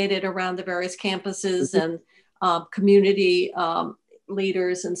been created around the various campuses and community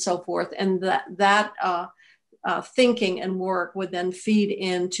leaders and so forth. And that thinking and work would then feed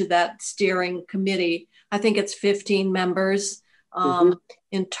into that steering committee. I think it's 15 members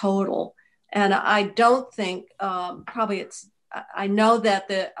in total. And I don't think, I know that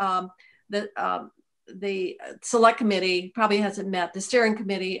the select committee probably hasn't met. The steering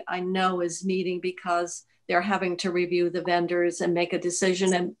committee, I know, is meeting because they're having to review the vendors and make a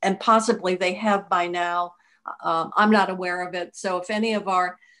decision, and possibly they have by now. I'm not aware of it. So if any of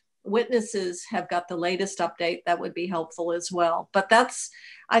our witnesses have got the latest update, that would be helpful as well. But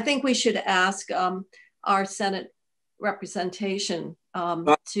I think we should ask our Senate representation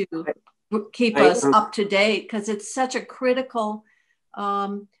to keep us up to date, because it's such a critical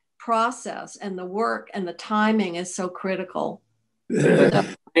process, and the work and the timing is so critical.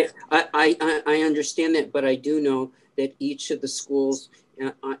 I understand that, but I do know that each of the schools,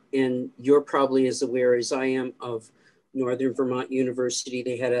 and you're probably as aware as I am of Northern Vermont University,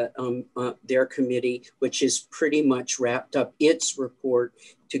 they had their committee, which is pretty much wrapped up its report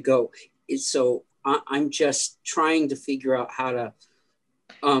to go. So I'm just trying to figure out how to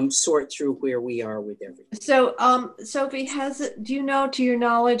sort through where we are with everything. So, Sophie, do you know, to your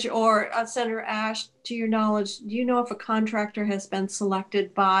knowledge, or Senator Ash, to your knowledge, do you know if a contractor has been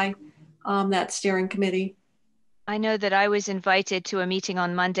selected by that steering committee? I know that I was invited to a meeting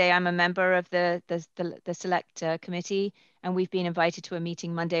on Monday. I'm a member of the select committee, and we've been invited to a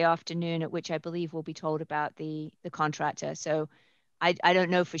meeting Monday afternoon at which I believe we'll be told about the contractor. So I don't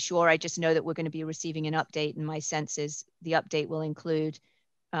know for sure. I just know that we're going to be receiving an update, and my sense is the update will include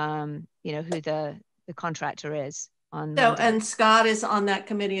who the contractor is on Monday. And Scott is on that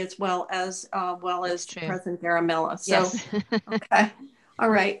committee as well as President Garamella. So, yes. Okay. All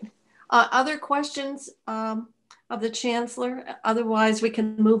right. Other questions of the Chancellor? Otherwise, we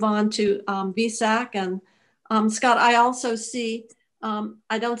can move on to VSAC. And Scott, I also see,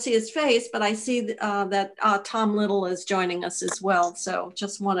 I don't see his face, but I see that Tom Little is joining us as well. So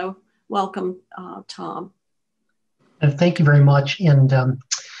just want to welcome Tom. Thank you very much. And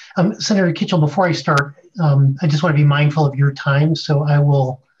Senator Kitchell, before I start, I just want to be mindful of your time. So I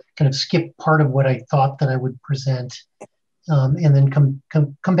will kind of skip part of what I thought that I would present and then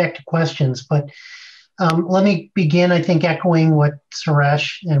come back to questions. But let me begin, I think, echoing what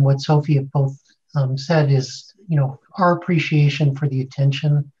Suresh and what Sophie have both said is, our appreciation for the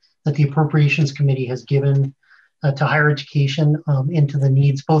attention that the Appropriations Committee has given to higher education and to the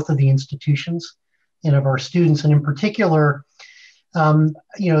needs both of the institutions and of our students. And in particular,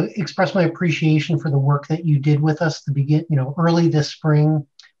 express my appreciation for the work that you did with us early this spring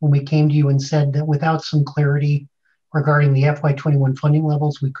when we came to you and said that without some clarity regarding the FY21 funding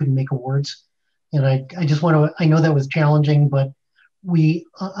levels, we couldn't make awards. And I just want to, I know that was challenging, but we,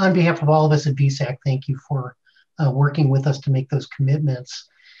 on behalf of all of us at VSAC, thank you for working with us to make those commitments.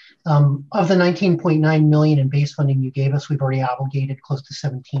 Of the 19.9 million in base funding you gave us, we've already obligated close to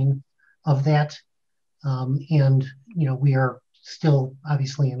 17 of that. And we are still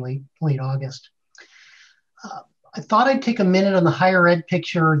obviously in late August. I thought I'd take a minute on the higher ed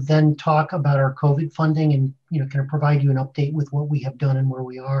picture, then talk about our COVID funding and kind of provide you an update with what we have done and where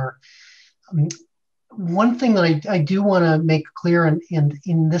we are. One thing that I do want to make clear, and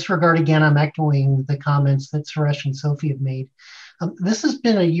in this regard, again, I'm echoing the comments that Suresh and Sophie have made. This has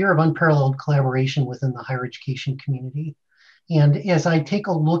been a year of unparalleled collaboration within the higher education community. And as I take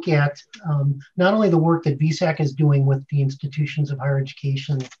a look at not only the work that VSAC is doing with the institutions of higher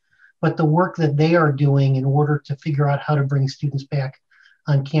education, but the work that they are doing in order to figure out how to bring students back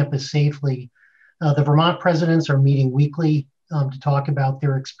on campus safely. The Vermont presidents are meeting weekly to talk about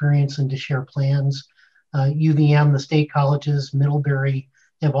their experience and to share plans. UVM, the state colleges, Middlebury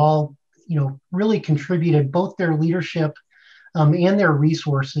have all, really contributed both their leadership and their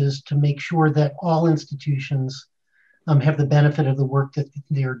resources to make sure that all institutions have the benefit of the work that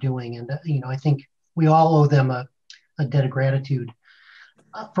they're doing. And, I think we all owe them a debt of gratitude.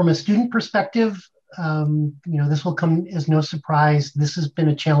 From a student perspective, this will come as no surprise. This has been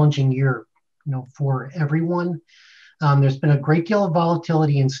a challenging year, for everyone. There's been a great deal of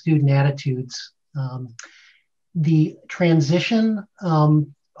volatility in student attitudes. The transition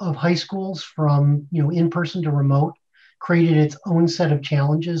of high schools from, in-person to remote created its own set of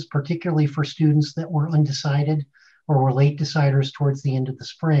challenges, particularly for students that were undecided or were late deciders towards the end of the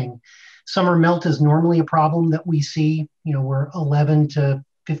spring. Summer melt is normally a problem that we see, where 11 to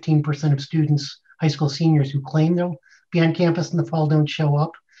 15% of students, high school seniors who claim they'll be on campus in the fall don't show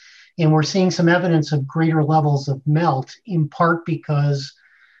up. And we're seeing some evidence of greater levels of melt, in part because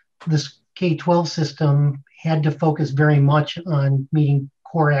this K-12 system had to focus very much on meeting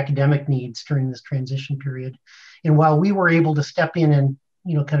core academic needs during this transition period. And while we were able to step in and,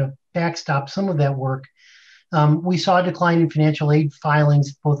 kind of backstop some of that work, we saw a decline in financial aid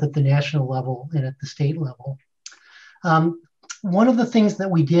filings, both at the national level and at the state level. One of the things that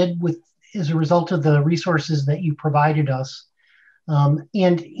we did as a result of the resources that you provided us,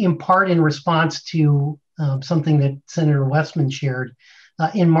 and in part in response to something that Senator Westman shared,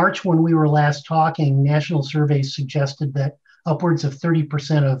 in March when we were last talking, national surveys suggested that upwards of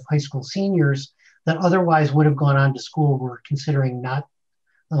 30% of high school seniors that otherwise would have gone on to school were considering not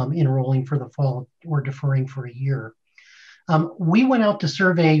enrolling for the fall or deferring for a year. We went out to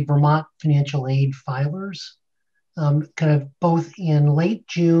survey Vermont financial aid filers, kind of both in late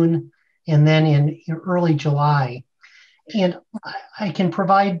June and then in early July. And I can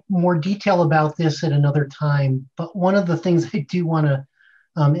provide more detail about this at another time, but one of the things I do want to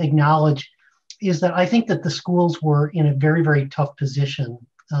acknowledge is that I think that the schools were in a very, very tough position.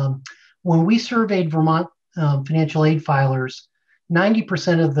 When we surveyed Vermont financial aid filers,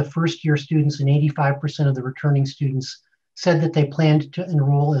 90% of the first year students and 85% of the returning students said that they planned to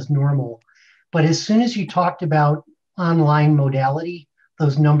enroll as normal. But as soon as you talked about online modality,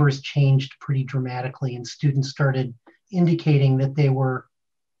 those numbers changed pretty dramatically, and students started indicating that they were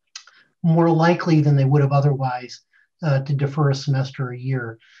more likely than they would have otherwise to defer a semester or a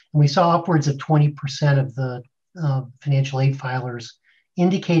year. And we saw upwards of 20% of the financial aid filers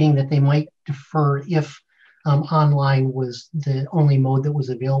indicating that they might defer if online was the only mode that was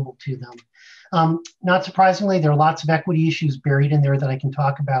available to them. Not surprisingly, there are lots of equity issues buried in there that I can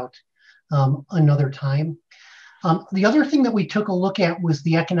talk about another time. The other thing that we took a look at was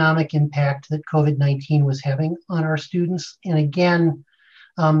the economic impact that COVID-19 was having on our students. And again,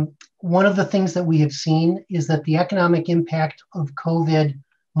 one of the things that we have seen is that the economic impact of COVID,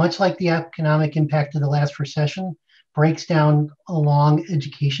 much like the economic impact of the last recession, breaks down along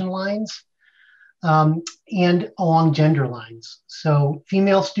education lines and along gender lines. So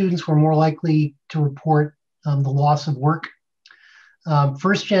female students were more likely to report the loss of work.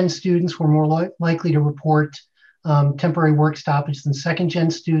 First-gen students were more likely to report temporary work stoppage than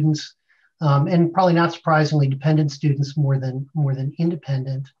second-gen students, and probably not surprisingly, dependent students more than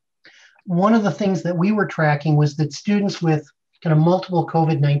independent. One of the things that we were tracking was that students with kind of multiple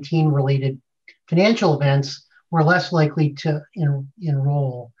COVID-19 related financial events were less likely to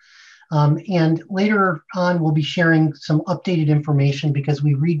enroll. And later on, we'll be sharing some updated information because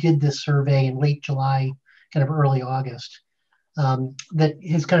we redid this survey in late July, kind of early August, that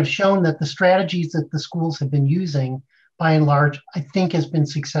has kind of shown that the strategies that the schools have been using, by and large, I think has been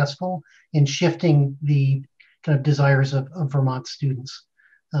successful in shifting the kind of desires of Vermont students.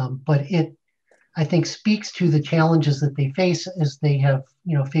 But it, I think, speaks to the challenges that they face as they have,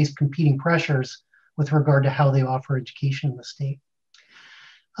 faced competing pressures with regard to how they offer education in the state.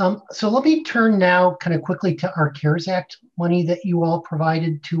 So let me turn now kind of quickly to our CARES Act money that you all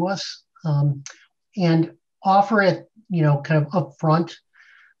provided to us, and offer it, kind of upfront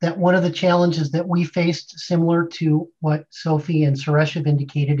that one of the challenges that we faced, similar to what Sophie and Suresh have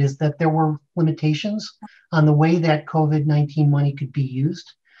indicated, is that there were limitations on the way that COVID-19 money could be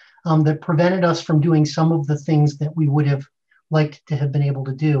used that prevented us from doing some of the things that we would have liked to have been able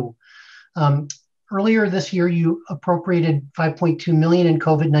to do. Earlier this year, you appropriated $5.2 million in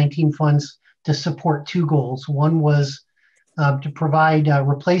COVID-19 funds to support two goals. One was to provide a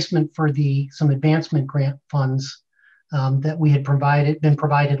replacement for some advancement grant funds that we had been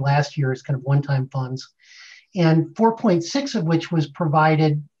provided last year as kind of one-time funds, and 4.6 of which was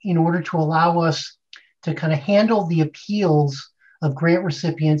provided in order to allow us to kind of handle the appeals of grant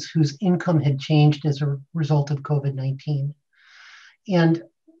recipients whose income had changed as a result of COVID-19. And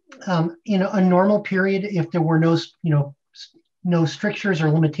in a normal period, if there were no strictures or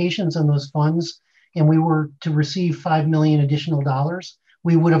limitations on those funds, and we were to receive $5 million additional dollars,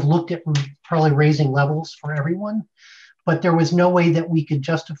 we would have looked at probably raising levels for everyone. But there was no way that we could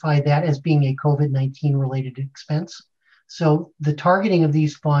justify that as being a COVID-19 related expense. So the targeting of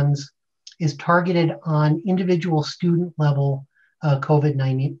these funds is targeted on individual student level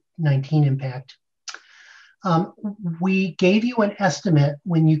COVID-19 impact. We gave you an estimate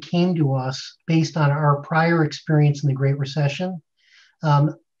when you came to us based on our prior experience in the Great Recession,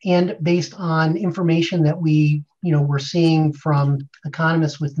 and based on information that we were seeing from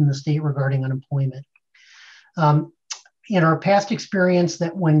economists within the state regarding unemployment. In our past experience,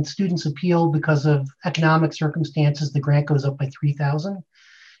 that when students appeal because of economic circumstances, the grant goes up by 3,000.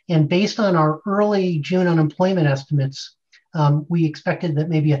 And based on our early June unemployment estimates, we expected that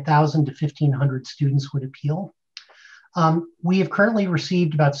maybe 1,000 to 1,500 students would appeal. We have currently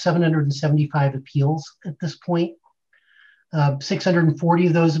received about 775 appeals at this point. 640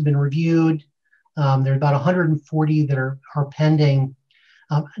 of those have been reviewed. There are about 140 that are pending.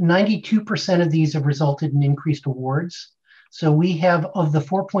 92% of these have resulted in increased awards. So we have, of the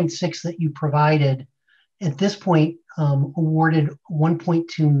 4.6 that you provided, at this point, awarded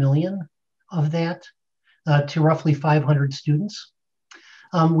 1.2 million of that to roughly 500 students.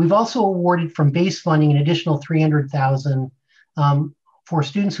 We've also awarded from base funding an additional 300,000 for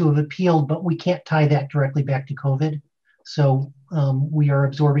students who have appealed, but we can't tie that directly back to COVID. So we are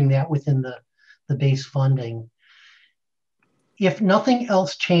absorbing that within the base funding. If nothing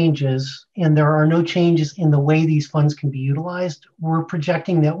else changes, and there are no changes in the way these funds can be utilized, we're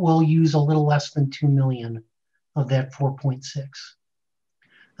projecting that we'll use a little less than 2 million of that 4.6.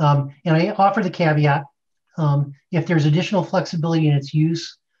 And I offer the caveat, if there's additional flexibility in its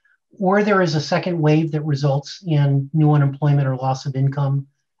use, or there is a second wave that results in new unemployment or loss of income,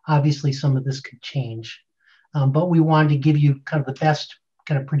 obviously some of this could change. But we wanted to give you kind of the best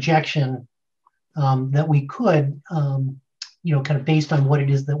kind of projection that we could, kind of based on what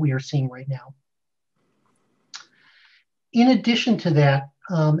it is that we are seeing right now. In addition to that,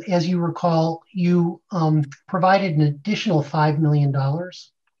 as you recall, you provided an additional $5 million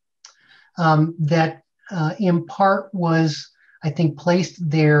that in part was, I think, placed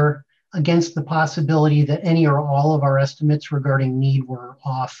there against the possibility that any or all of our estimates regarding need were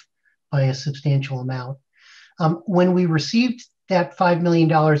off by a substantial amount. When we received that $5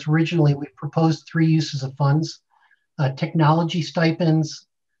 million originally, we proposed 3 uses of funds: technology stipends,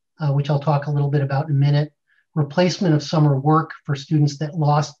 which I'll talk a little bit about in a minute, replacement of summer work for students that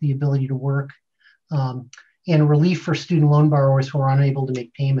lost the ability to work, and relief for student loan borrowers who are unable to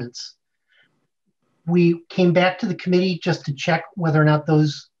make payments. We came back to the committee just to check whether or not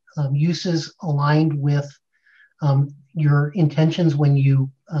those uses aligned with your intentions when you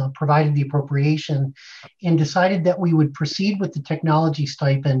provided the appropriation, and decided that we would proceed with the technology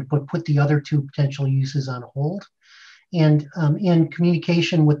stipend, but put the other 2 potential uses on hold. And in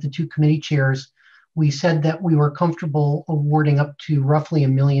communication with the 2 committee chairs, we said that we were comfortable awarding up to roughly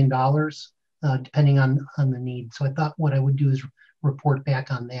 $1 million, depending on the need. So I thought what I would do is report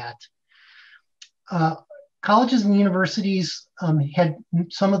back on that. Colleges and universities had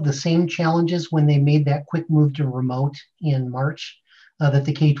some of the same challenges when they made that quick move to remote in March that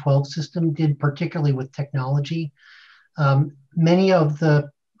the K-12 system did, particularly with technology. Many of the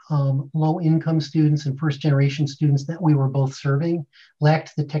low-income students and first-generation students that we were both serving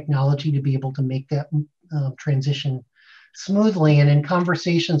lacked the technology to be able to make that transition smoothly. And in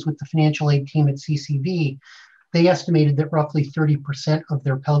conversations with the financial aid team at CCV, they estimated that roughly 30% of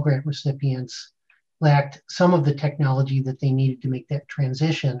their Pell Grant recipients lacked some of the technology that they needed to make that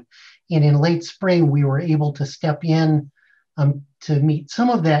transition. And in late spring, we were able to step in to meet some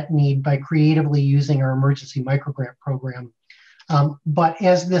of that need by creatively using our emergency microgrant program. But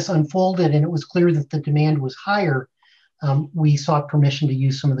as this unfolded and it was clear that the demand was higher, we sought permission to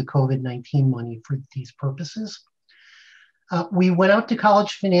use some of the COVID-19 money for these purposes. We went out to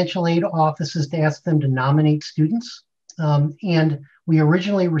college financial aid offices to ask them to nominate students. And we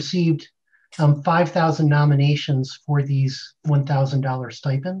originally received 5,000 nominations for these $1,000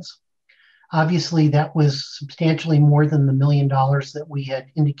 stipends. Obviously, that was substantially more than the $1 million that we had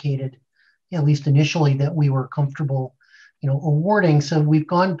indicated, at least initially, that we were comfortable awarding. So we've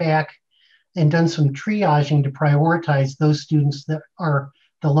gone back and done some triaging to prioritize those students that are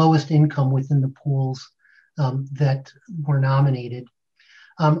the lowest income within the pools that were nominated.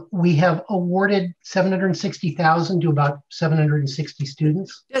 We have awarded $760,000 to about 760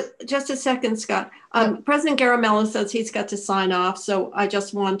 students. Just a second, Scott. President Garamella says he's got to sign off, so I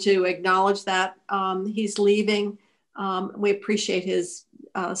just want to acknowledge that. He's leaving. We appreciate his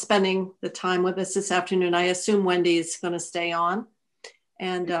spending the time with us this afternoon. I assume Wendy is going to stay on.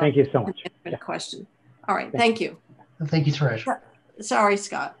 And thank you so much. Yeah. Question. All right, thank you. Thank you, Suresh. Sorry,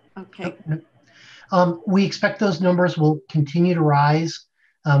 Scott. Okay. We expect those numbers will continue to rise.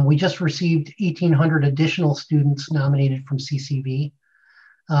 We just received 1,800 additional students nominated from CCV.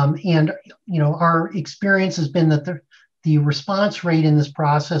 And our experience has been that the response rate in this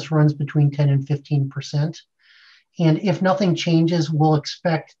process runs between 10 and 15%. And if nothing changes, we'll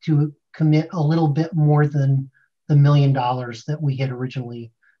expect to commit a little bit more than the $1 million that we had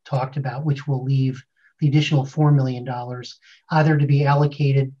originally talked about, which will leave the additional $4 million either to be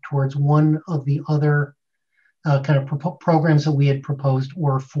allocated towards one of the other kind of programs that we had proposed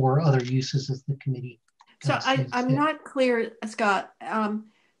or for other uses as the committee. So I'm not clear, Scott.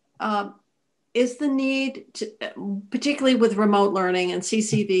 Is the need, particularly with remote learning, and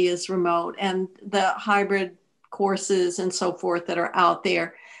CCV is remote, and the hybrid courses and so forth that are out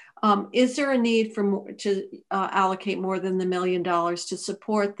there, is there a need to allocate more than the $1 million to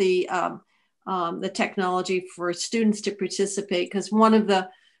support the technology for students to participate? Because one of the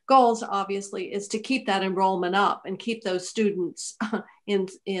goals, obviously, is to keep that enrollment up and keep those students in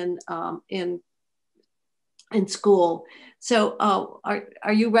school. So,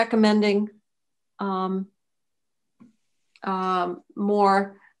 are you recommending more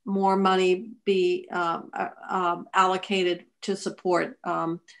money be allocated to support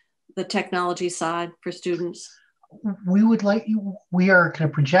the technology side for students? We are kind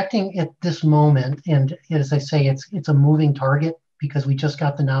of projecting at this moment, and as I say, it's a moving target because we just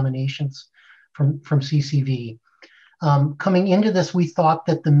got the nominations from CCV. Coming into this, we thought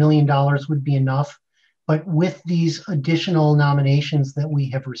that the $1 million would be enough, but with these additional nominations that we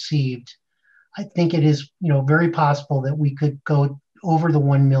have received, I think it is very possible that we could go over the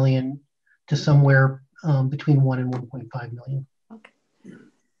 1 million to somewhere between 1 and 1.5 million.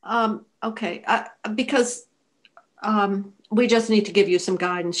 Okay. Because we just need to give you some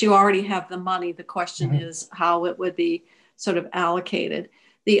guidance. You already have the money. The question is how it would be sort of allocated.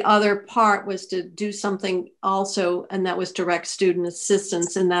 The other part was to do something also, and that was direct student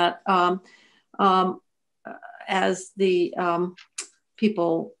assistance, and that as the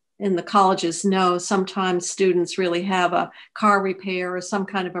people in the colleges know, sometimes students really have a car repair or some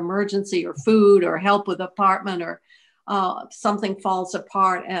kind of emergency or food or help with apartment or something falls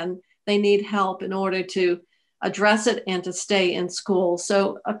apart and they need help in order to address it and to stay in school.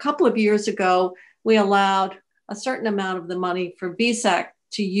 So a couple of years ago, we allowed a certain amount of the money for VSAC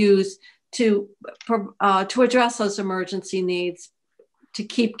to use to address those emergency needs, to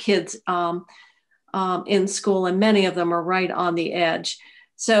keep kids in school, and many of them are right on the edge.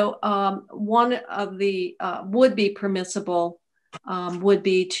 So one of the would be permissible would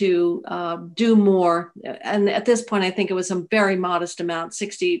be to do more. And at this point, I think it was a very modest amount,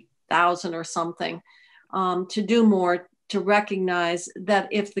 60,000 or something, to do more, to recognize that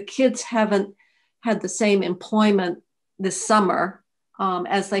if the kids haven't had the same employment this summer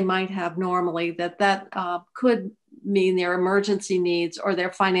as they might have normally, that could mean their emergency needs or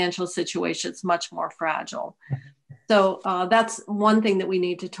their financial situation is much more fragile. So that's one thing that we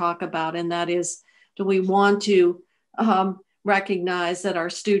need to talk about, and that is, do we want to recognize that our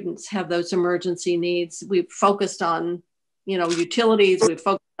students have those emergency needs? We've focused on, utilities, we've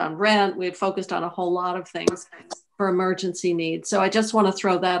focused on rent, we've focused on a whole lot of things for emergency needs. So I just want to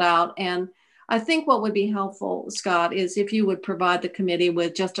throw that out. And I think what would be helpful, Scott, is if you would provide the committee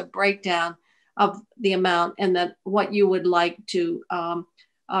with just a breakdown of the amount and that what you would like to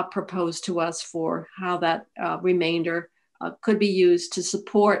propose to us for how that remainder could be used to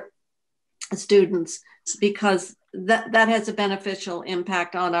support students, because that has a beneficial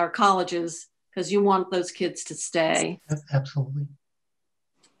impact on our colleges, because you want those kids to stay. Absolutely.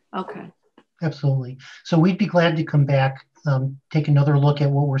 Okay. Absolutely. So we'd be glad to come back, take another look at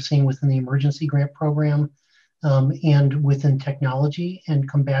what we're seeing within the emergency grant program and within technology, and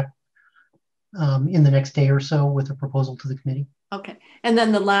come back in the next day or so with a proposal to the committee. Okay. And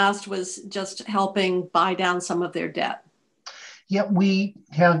then the last was just helping buy down some of their debt. Yeah, we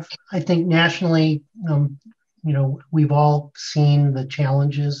have, I think nationally, we've all seen the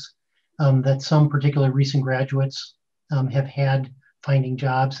challenges that some particular recent graduates have had finding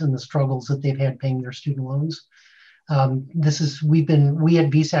jobs and the struggles that they've had paying their student loans. We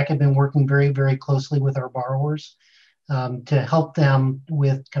at VSAC have been working very, very closely with our borrowers to help them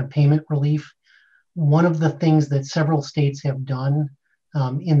with kind of payment relief. One of the things that several states have done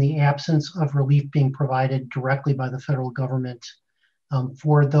in the absence of relief being provided directly by the federal government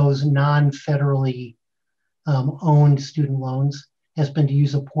for those non-federally owned student loans has been to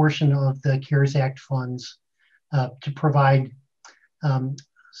use a portion of the CARES Act funds to provide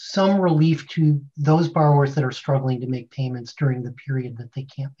some relief to those borrowers that are struggling to make payments during the period that they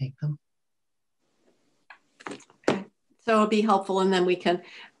can't make them. Okay, so it'll be helpful, and then we can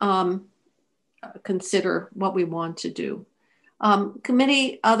consider what we want to do.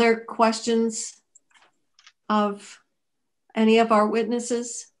 Committee, other questions of any of our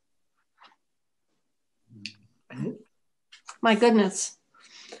witnesses? My goodness.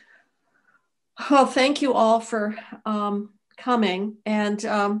 Well, thank you all for coming, and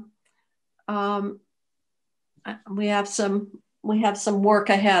we have some work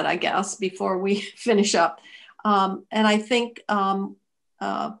ahead, I guess, before we finish up. And I think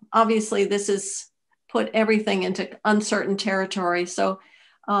obviously this has put everything into uncertain territory. So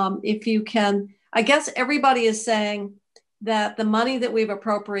if you can, I guess everybody is saying that the money that we've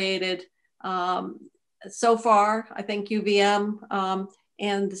appropriated so far, I think UVM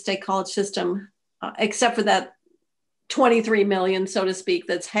and the state college system, except for that 23 million, so to speak,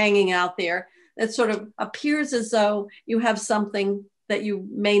 that's hanging out there, that sort of appears as though you have something that you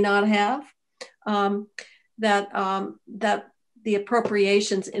may not have, that the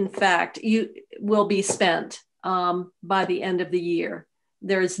appropriations, in fact, will be spent by the end of the year.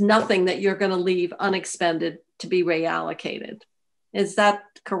 There is nothing that you're going to leave unexpended to be reallocated. Is that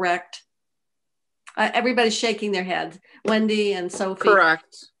correct? Everybody's shaking their heads. Wendy and Sophie.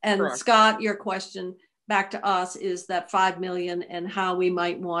 Correct. And Correct. Scott, your question back to us is that 5 million and how we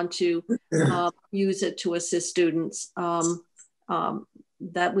might want to use it to assist students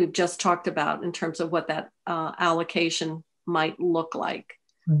that we've just talked about in terms of what that allocation might look like.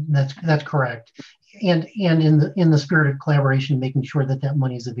 That's correct. And in the spirit of collaboration, making sure that that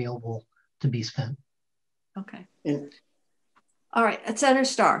money is available to be spent. Okay. All right, Senator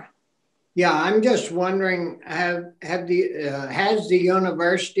Starr. Yeah, I'm just wondering, has the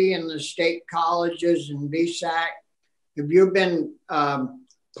university and the state colleges and VSAC, have you been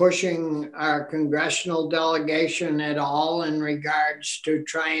pushing our congressional delegation at all in regards to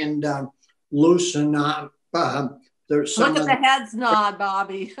try and loosen up Look at the heads nod,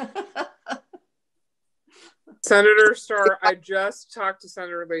 Bobby. Senator Starr, I just talked to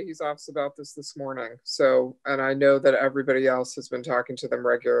Senator Leahy's office about this morning. So, and I know that everybody else has been talking to them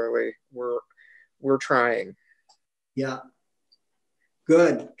regularly. We're trying. Yeah.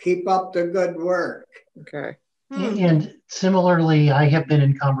 Good. Keep up the good work. Okay. And similarly, I have been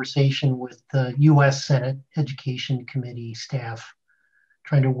in conversation with the U.S. Senate Education Committee staff,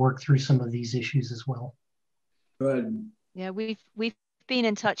 trying to work through some of these issues as well. Good. Yeah, we've been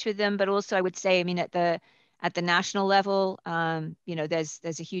in touch with them, but also I would say, I mean, at the national level, you know, there's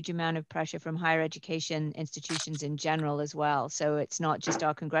a huge amount of pressure from higher education institutions in general as well. So it's not just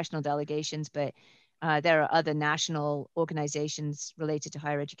our congressional delegations, but there are other national organizations related to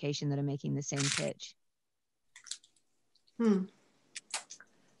higher education that are making the same pitch.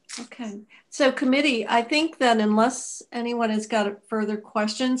 Okay, so committee, I think that unless anyone has got further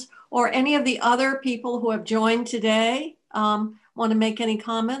questions or any of the other people who have joined today want to make any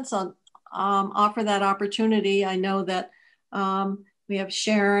comments on offer that opportunity. I know that we have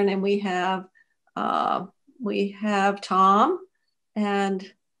Sharon and we have Tom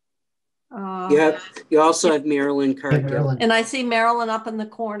and yeah, you also have Marilyn Cargill. And I see Marilyn up in the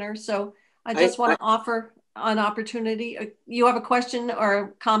corner. So I just want to offer an opportunity. You have a question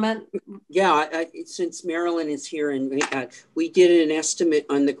or comment? Yeah, since Marilyn is here, and we did an estimate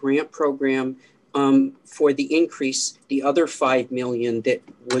on the grant program for the increase, the other 5 million that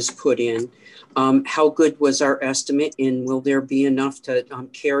was put in. How good was our estimate, and will there be enough to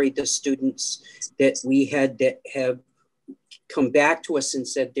carry the students that we had that have come back to us and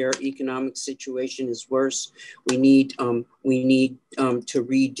said their economic situation is worse? We need to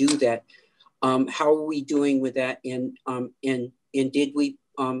redo that. How are we doing with that? And did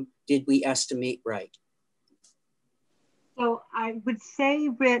we estimate right? So I would say,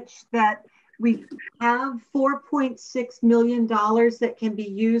 Rich, that we have $4.6 million that can be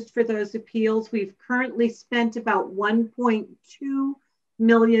used for those appeals. We've currently spent about 1.2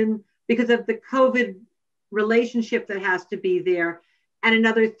 million because of the COVID relationship that has to be there, and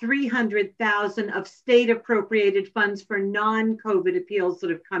another 300,000 of state appropriated funds for non-COVID appeals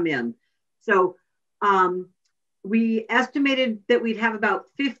that have come in. So we estimated that we'd have about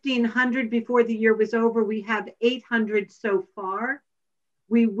 1,500 before the year was over. We have 800 so far.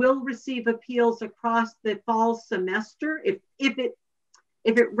 We will receive appeals across the fall semester. If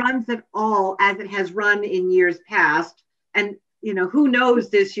if it runs at all as it has run in years past, and who knows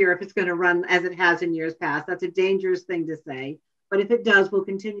this year if it's going to run as it has in years past. That's a dangerous thing to say, but if it does, we'll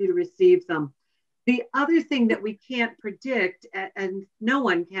continue to receive them. The other thing that we can't predict, and no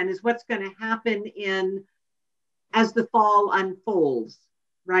one can, is what's going to happen as the fall unfolds,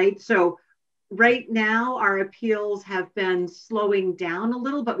 right? So right now, our appeals have been slowing down a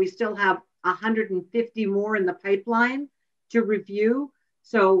little, but we still have 150 more in the pipeline to review.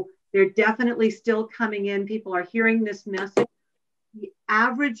 So they're definitely still coming in. People are hearing this message. The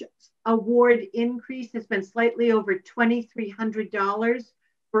average award increase has been slightly over $2,300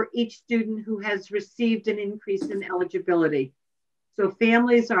 for each student who has received an increase in eligibility. So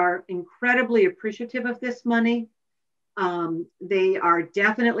families are incredibly appreciative of this money. They are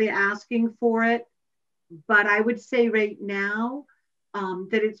definitely asking for it. But I would say right now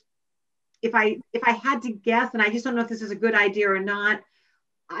that it's, if I had to guess, and I just don't know if this is a good idea or not,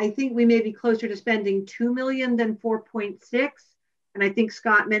 I think we may be closer to spending 2 million than 4.6. And I think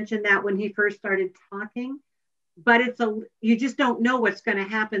Scott mentioned that when he first started talking, but you just don't know what's going to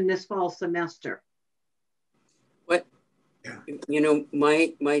happen this fall semester. What,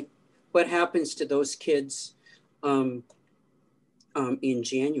 what happens to those kids in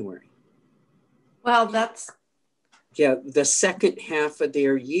January? Well, the second half of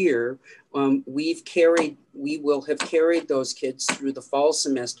their year, we will have carried those kids through the fall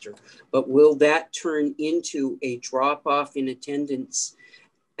semester, but will that turn into a drop off in attendance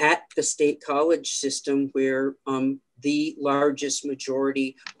at the state college system where the largest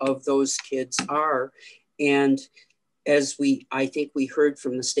majority of those kids are? And as I think we heard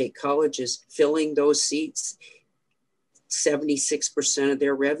from the state colleges, filling those seats, 76% of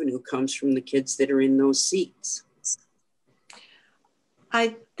their revenue comes from the kids that are in those seats.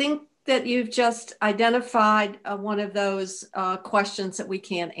 I think that you've just identified one of those questions that we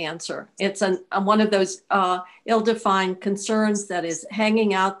can't answer. It's one of those ill-defined concerns that is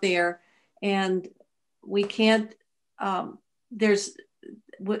hanging out there, and we can't, there's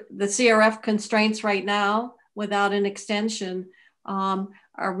the CRF constraints right now without an extension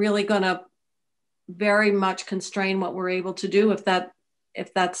are really going to very much constrain what we're able to do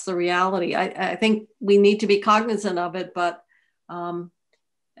if that's the reality. I think we need to be cognizant of it, but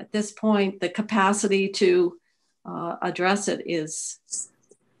at this point, the capacity to address it is,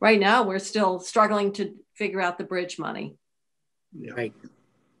 right now, we're still struggling to figure out the bridge money. Right.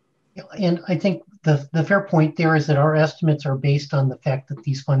 And I think the fair point there is that our estimates are based on the fact that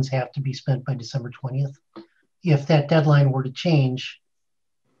these funds have to be spent by December 20th. If that deadline were to change,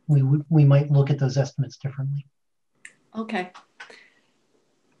 we might look at those estimates differently. Okay,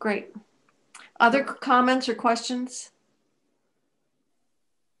 great. Other comments or questions?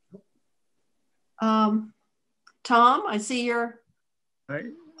 Tom, I see you're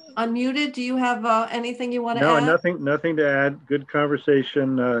unmuted. Do you have anything you want to add? No, nothing to add. Good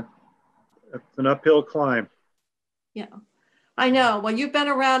conversation. It's an uphill climb. Yeah, I know. Well, you've been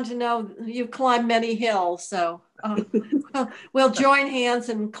around to know you've climbed many hills, so we'll join hands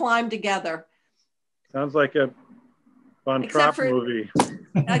and climb together. Sounds like a Von Trapp movie.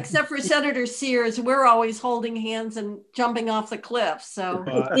 Except for Senator Sears, we're always holding hands and jumping off the cliff. So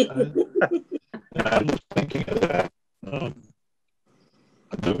I was thinking of that.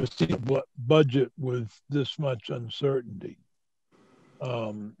 I've never seen a budget with this much uncertainty.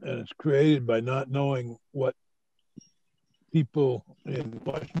 And it's created by not knowing what people in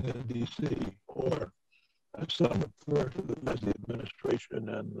Washington, D.C., or some refer to them as the administration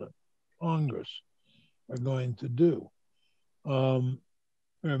and the Congress, are going to do.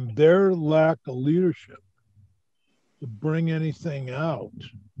 And their lack of leadership to bring anything out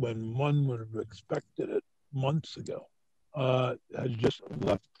when one would have expected it months ago has just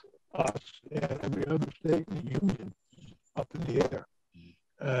left us and every other state in the union up in the air.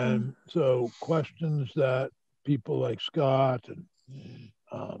 And so questions that people like Scott and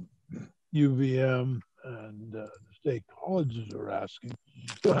UVM and the state colleges are asking,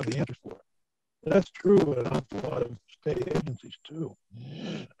 don't have the answers for it. That's true of an awful lot of state agencies too.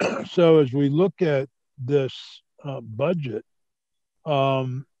 So as we look at this budget,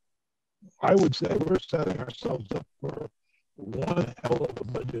 I would say we're setting ourselves up for one hell of a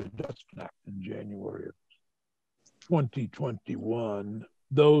budget adjustment act in January of 2021.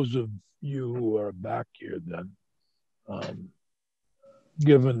 Those of you who are back here then,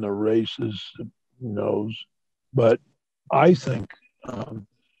 given the races, who knows, but I think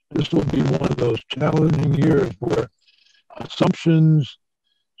this will be one of those challenging years where assumptions,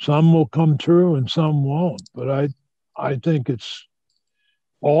 some will come true and some won't. But I think it's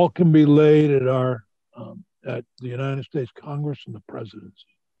all can be laid at our that the United States Congress and the presidency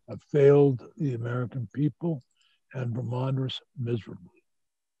have failed the American people and Vermonters miserably.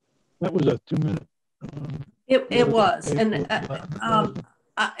 That was a 2-minute. It was. And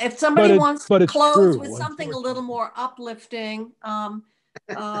if somebody wants to close with something a little more uplifting, but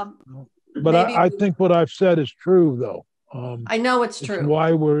I think what I've said is true, though. I know it's true. It's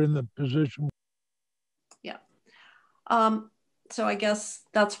why we're in the position. Yeah. So I guess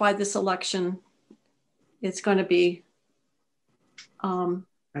that's why this election is going to be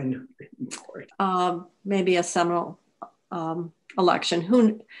maybe a seminal election.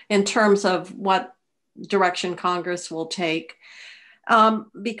 Who, in terms of what direction Congress will take,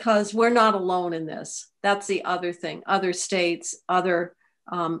 because we're not alone in this. That's the other thing. Other states, other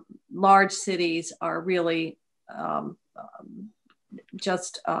large cities are really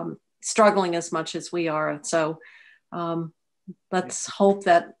just struggling as much as we are. So let's hope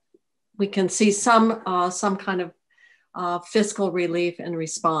that we can see some kind of fiscal relief and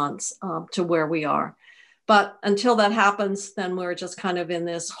response to where we are. But until that happens, then we're just kind of in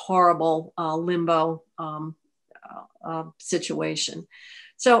this horrible limbo situation.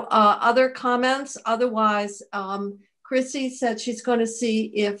 So other comments? Otherwise, Chrissy said she's going to see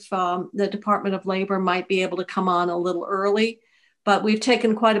if the Department of Labor might be able to come on a little early, but we've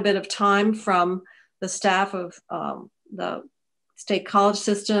taken quite a bit of time from the staff of the State College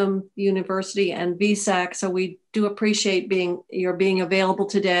System, University, and VSAC. So we do appreciate your being available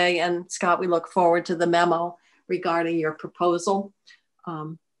today. And Scott, we look forward to the memo regarding your proposal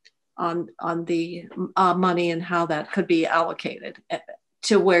on the money and how that could be allocated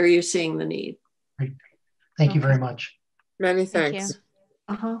to where you're seeing the need. Great. Thank you very much. Many thanks.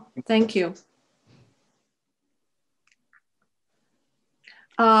 Thank you.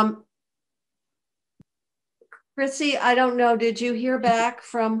 Chrissy, I don't know, did you hear back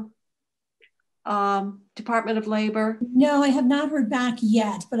from Department of Labor? No, I have not heard back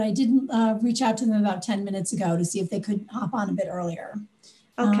yet, but I did reach out to them about 10 minutes ago to see if they could hop on a bit earlier.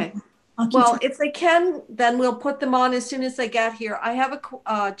 Okay. Well, if they can, then we'll put them on as soon as they get here. I have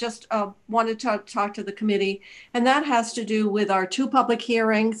just wanted to talk to the committee, and that has to do with our 2 public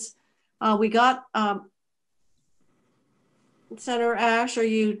hearings. We got Senator Ash, are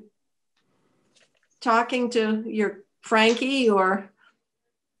you talking to your Frankie or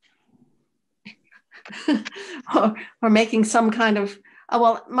or making some kind of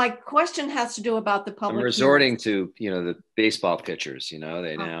well, my question has to do about the public. I'm resorting to the baseball pitchers. They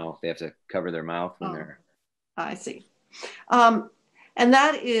have to cover their mouth when they're. I see, and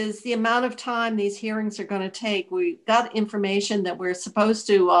that is the amount of time these hearings are going to take. We got information that we're supposed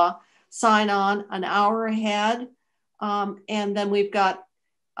to sign on an hour ahead, and then we've got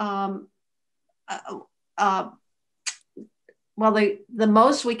well, the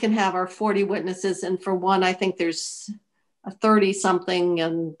most we can have are 40 witnesses, and for one, I think there's 30 something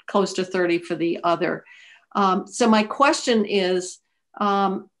and close to 30 for the other. So my question is,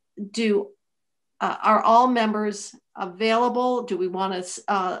 are all members available? Do we want to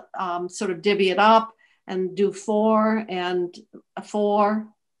sort of divvy it up and do 4 and 4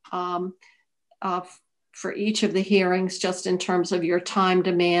 for each of the hearings, just in terms of your time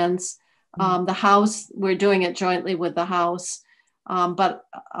demands? The House, we're doing it jointly with the House, but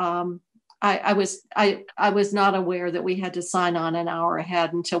I was not aware that we had to sign on an hour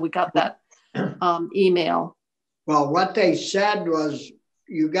ahead until we got that email. Well, what they said was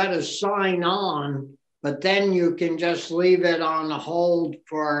you got to sign on, but then you can just leave it on hold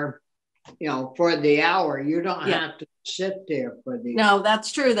for the hour. You don't have to sit there for the. No,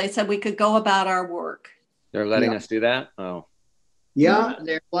 that's true. They said we could go about our work. They're letting us do that? Oh. Yeah,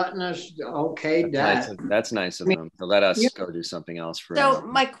 they're letting us. Okay, that's nice of them to let us go do something else for. So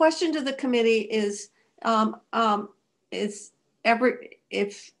my question to the committee is are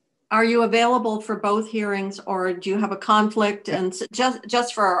you available for both hearings, or do you have a conflict? And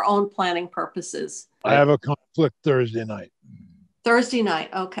just for our own planning purposes. I have a conflict Thursday night. Thursday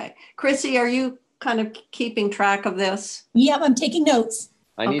night, okay. Chrissy, are you kind of keeping track of this? Yep, I'm taking notes.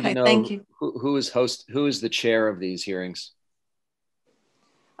 I need to know thank you. Who is the chair of these hearings?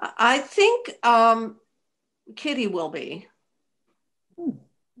 I think Kitty will be.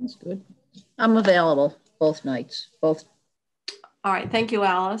 That's good. I'm available both nights. Both. All right. Thank you,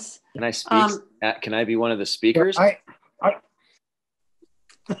 Alice. Can I speak? Can I be one of the speakers?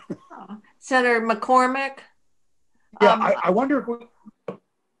 Senator McCormick. Yeah, I wonder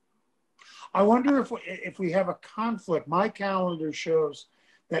if we have a conflict. My calendar shows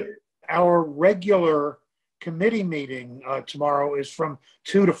that our regular committee meeting tomorrow is from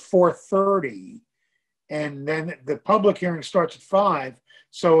 2 to 4:30, and then the public hearing starts at 5.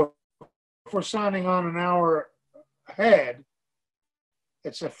 So we're signing on an hour ahead,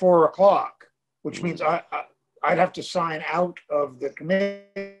 it's at 4 o'clock, which means I'd have to sign out of the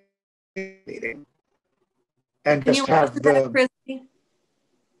committee meeting and Can just you have answer that, Christy?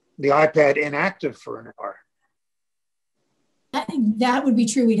 the iPad inactive for an hour. That would be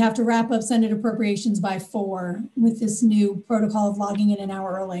true. We'd have to wrap up Senate appropriations by 4 with this new protocol of logging in an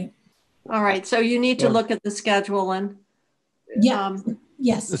hour early. All right, so you need to look at the schedule and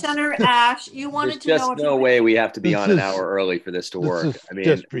yes. Senator Ash, you wanted There's to know just if no way we have to be This on an is- hour early for this to work. This is I mean,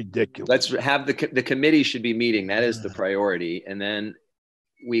 just ridiculous. let's have the committee should be meeting. That is the priority. And then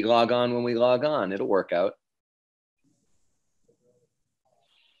we log on when we log on. It'll work out.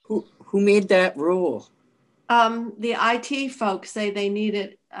 Who made that rule? the IT folks say they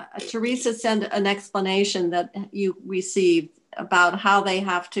needed, Teresa sent an explanation that you received about how they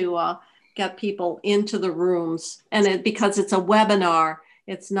have to get people into the rooms. And because it's a webinar,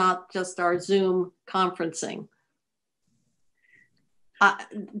 it's not just our Zoom conferencing.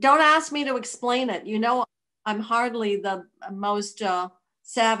 Don't ask me to explain it. You know, I'm hardly the most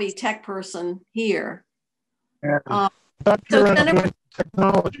savvy tech person here.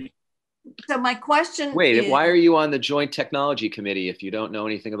 Technology. So my question Wait, is, why are you on the Joint Technology Committee if you don't know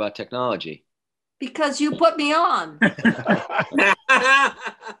anything about technology? because you put me on.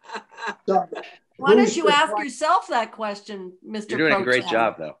 So, Why don't you ask yourself that question, Mr. You're doing a great Pro Tem?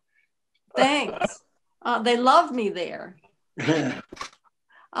 job, though. Thanks. They love me there. the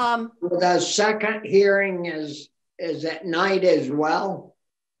second hearing is at night as well?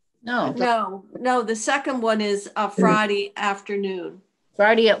 No, No, the second one is Friday afternoon.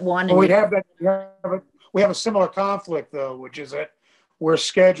 Friday at 1. Well, we have a similar conflict though, which is that we're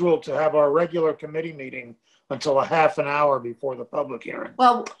scheduled to have our regular committee meeting until a half an hour before the public hearing.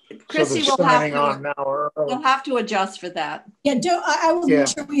 Well, Chrissy so will have signing on an hour early. we'll have to adjust for that. Yeah, I will make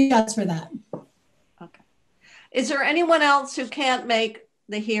sure we adjust for that. Okay. Is there anyone else who can't make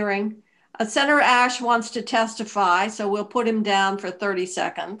the hearing? Senator Ash wants to testify, so we'll put him down for 30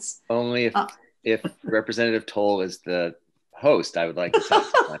 seconds. Only if Representative Toll is the host, I would like to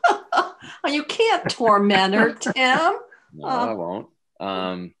testify. You can't torment her, Tim. No, I won't.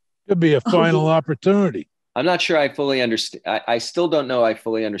 Could be a final opportunity. I'm not sure I fully understand. I still don't know I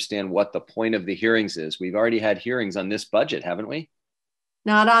fully understand what the point of the hearings is. We've already had hearings on this budget, haven't we?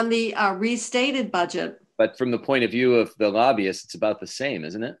 Not on the restated budget. But from the point of view of the lobbyists, it's about the same,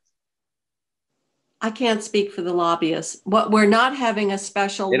 isn't it? I can't speak for the lobbyists. We're not having a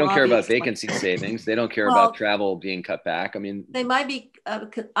special. They don't care about lobbyist vacancy savings. They don't care Well, about travel being cut back. I mean, they might be.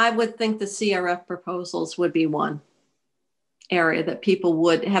 I would think the CRF proposals would be one area that people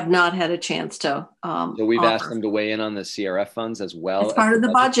would have not had a chance to. So we've asked them to weigh in on the CRF funds as well. It's part of the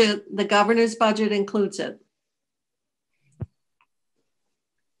budget. The governor's budget includes it.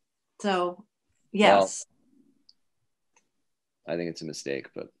 So, yes. Well, I think it's a mistake,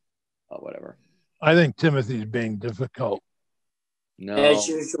 but whatever. I think Timothy's being difficult. No, as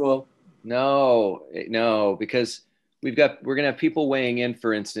usual. No, because we're going to have people weighing in,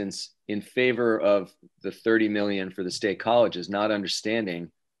 for instance, in favor of the 30 million for the state colleges, not understanding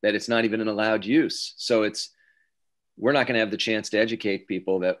that it's not even an allowed use. So we're not going to have the chance to educate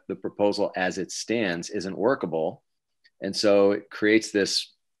people that the proposal as it stands isn't workable. And so it creates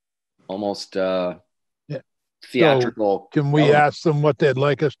this almost theatrical. So can we ask them what they'd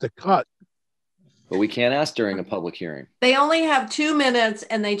like us to cut? But we can't ask during a public hearing. They only have 2 minutes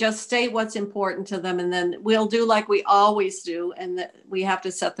and they just state what's important to them. And then we'll do like we always do. And we have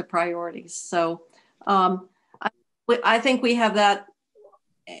to set the priorities. So I think we have that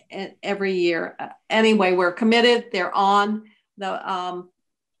every year. Anyway, we're committed. They're on the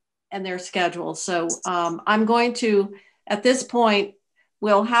and they're scheduled. So I'm going to, at this point,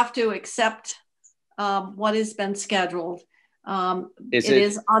 we'll have to accept what has been scheduled. It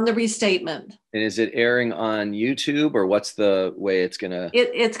is on the restatement. And is it airing on YouTube, or what's the way it's going to?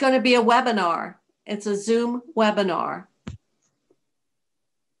 It's going to be a webinar. It's a Zoom webinar.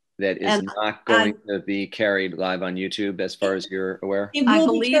 That is not going to be carried live on YouTube, as far as you're aware? It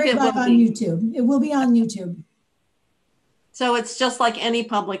will be carried live on YouTube. It will be on YouTube. So it's just like any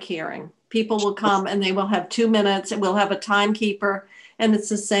public hearing. People will come and they will have 2 minutes, and we'll have a timekeeper, and it's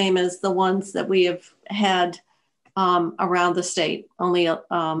the same as the ones that we have had around the state, only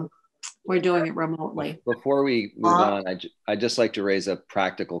we're doing it remotely. Before we move on, I'd just like to raise a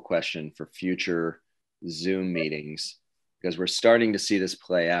practical question for future Zoom meetings, because we're starting to see this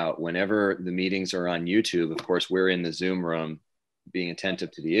play out. Whenever the meetings are on YouTube, of course, we're in the Zoom room being attentive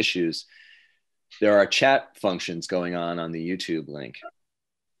to the issues. There are chat functions going on the YouTube link.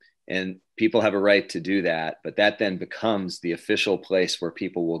 And people have a right to do that, but that then becomes the official place where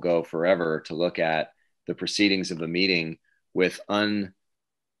people will go forever to look at the proceedings of a meeting with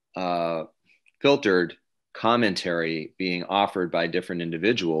unfiltered commentary being offered by different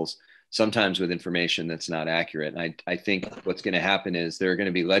individuals, sometimes with information that's not accurate. And I think what's going to happen is there are going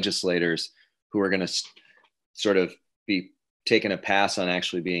to be legislators who are going to sort of be taking a pass on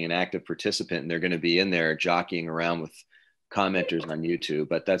actually being an active participant, and they're going to be in there jockeying around with commenters on YouTube.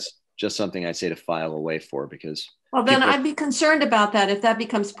 But that's just something I'd say to file away for, because well, then I'd be concerned about that if that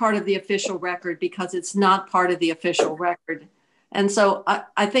becomes part of the official record, because it's not part of the official record. And so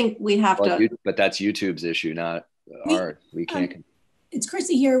I think we have to. But that's YouTube's issue, not ours. We can't. It's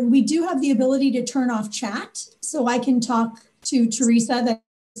Chrissy here. We do have the ability to turn off chat, so I can talk to Teresa.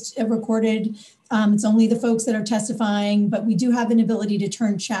 That's recorded. It's only the folks that are testifying, but we do have an ability to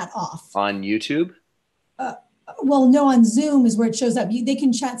turn chat off. On YouTube? Well, no, on Zoom is where it shows up. They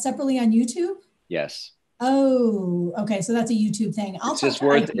can chat separately on YouTube? Yes. Oh, okay. So that's a YouTube thing.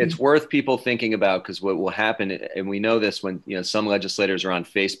 It's worth people thinking about, because what will happen, and we know this when some legislators are on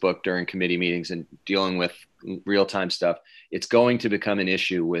Facebook during committee meetings and dealing with real-time stuff, it's going to become an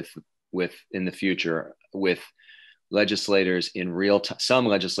issue with in the future with legislators in real time, some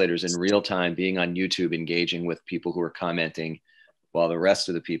legislators in real time being on YouTube engaging with people who are commenting while the rest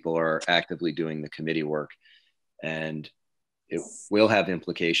of the people are actively doing the committee work. And it will have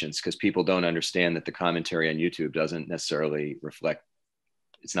implications, because people don't understand that the commentary on YouTube doesn't necessarily reflect,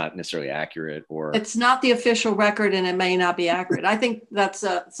 it's not necessarily accurate, or it's not the official record, and it may not be accurate. I think that's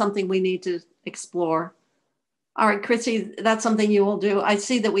something we need to explore. All right, Chrissy, that's something you will do. I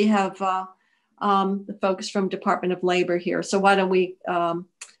see that we have the folks from Department of Labor here. So why don't we go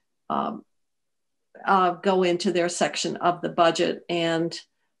into their section of the budget and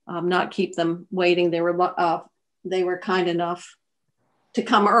not keep them waiting. They were kind enough to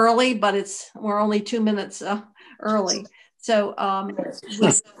come early, but we're only 2 minutes early. So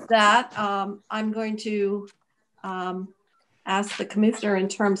with that, I'm going to ask the commissioner, in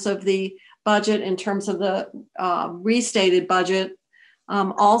terms of the budget, in terms of the restated budget.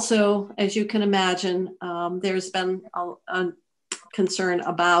 Also, as you can imagine, there's been a concern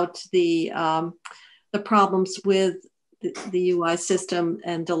about the problems with the UI system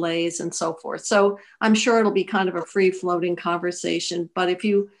and delays and so forth. So I'm sure it'll be kind of a free-floating conversation, but if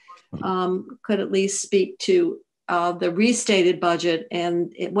you could at least speak to the restated budget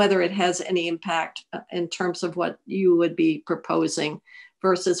and whether it has any impact in terms of what you would be proposing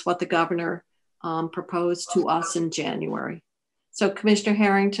versus what the governor proposed to us in January. So Commissioner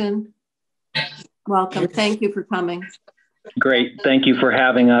Harrington, welcome. Thank you for coming. Great. Thank you for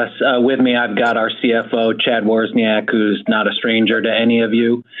having us. With me, I've got our CFO, Chad Wozniak, who's not a stranger to any of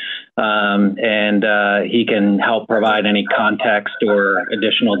you. And he can help provide any context or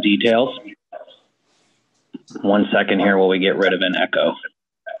additional details. 1 second here while we get rid of an echo.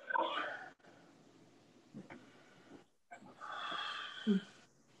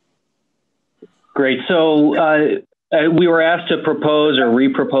 Great. So we were asked to propose or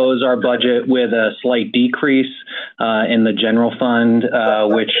repropose our budget with a slight decrease in the general fund,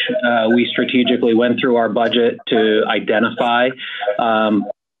 which we strategically went through our budget to identify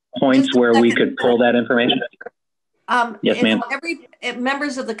points where we could pull that information. Yes, ma'am.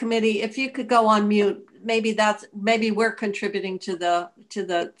 Members of the committee, if you could go on mute, maybe we're contributing to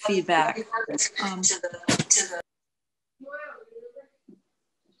the feedback.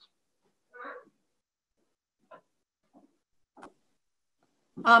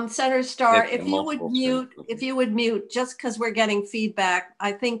 Senator Starr, if you would mute, just because we're getting feedback,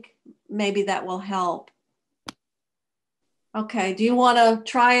 I think maybe that will help. Okay, do you want to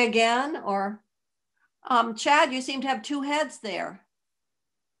try again, or Chad, you seem to have two heads there.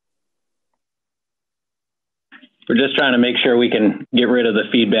 We're just trying to make sure we can get rid of the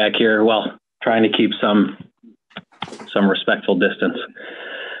feedback here while trying to keep some respectful distance.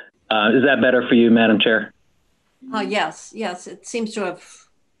 Is that better for you, Madam Chair? Yes, it seems to have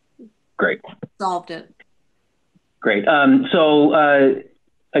solved it. Great.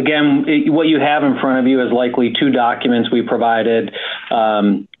 Again, what you have in front of you is likely two documents we provided,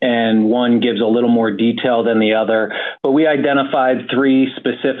 and one gives a little more detail than the other. But we identified three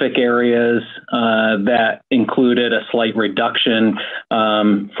specific areas that included a slight reduction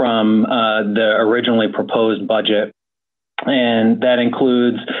from the originally proposed budget. And that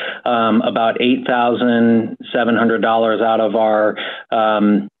includes about $8,700 out of our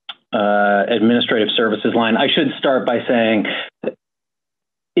administrative services line. I should start by saying,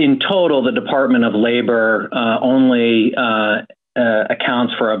 in total, the Department of Labor only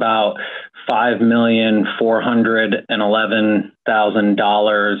accounts for about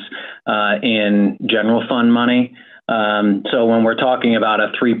 $5,411,000 in general fund money. So when we're talking about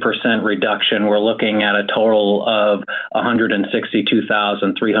a 3% reduction, we're looking at a total of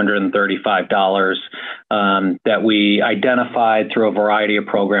 $162,335 that we identified through a variety of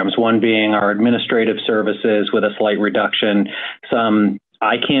programs, one being our administrative services with a slight reduction, some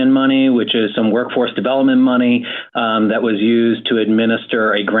ICANN money, which is some workforce development money that was used to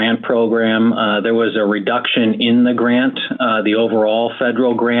administer a grant program. There was a reduction in the grant, the overall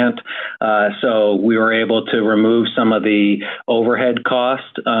federal grant. So we were able to remove some of the overhead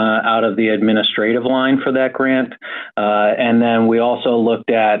cost out of the administrative line for that grant. And then we also looked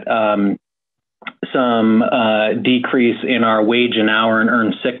at some decrease in our wage and hour and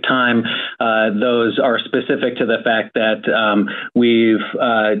earned sick time. Those are specific to the fact that we've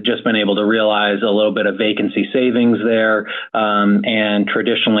just been able to realize a little bit of vacancy savings there. And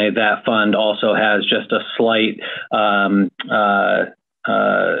traditionally, that fund also has just a slight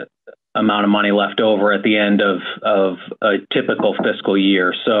amount of money left over at the end of a typical fiscal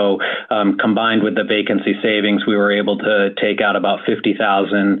year. So combined with the vacancy savings, we were able to take out about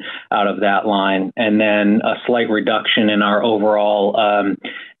 $50,000 out of that line. And then a slight reduction in our overall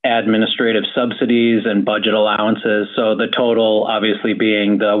administrative subsidies and budget allowances. So the total obviously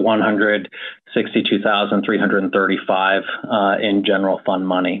being the $162,335 in general fund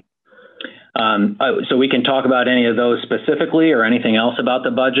money. So we can talk about any of those specifically or anything else about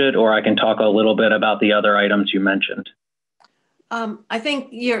the budget, or I can talk a little bit about the other items you mentioned. I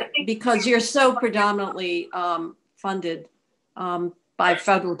think because you're so predominantly funded by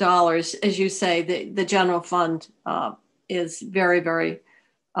federal dollars, as you say, the general fund is very, very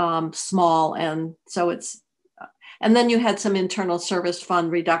small. And so and then you had some internal service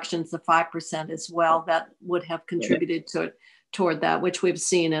fund reductions of 5% as well that would have contributed toward that, which we've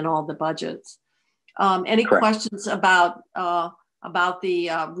seen in all the budgets. Any Correct. questions about the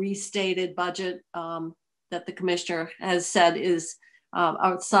restated budget that the commissioner has said is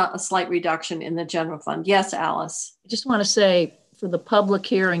a slight reduction in the general fund? Yes, Alice. I just want to say for the public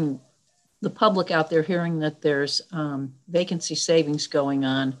hearing, the public out there hearing that there's vacancy savings going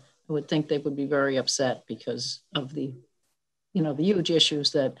on, I would think they would be very upset because of the huge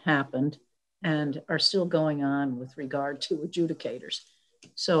issues that happened and are still going on with regard to adjudicators.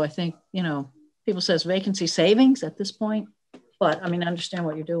 So I think, people says vacancy savings at this point, but I mean, I understand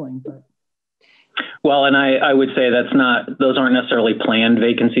what you're doing, but. Well, and I would say those aren't necessarily planned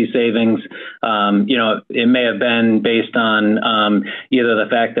vacancy savings. It may have been based on either the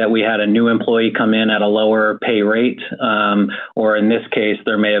fact that we had a new employee come in at a lower pay rate, or in this case,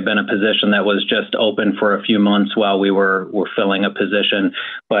 there may have been a position that was just open for a few months while we were filling a position.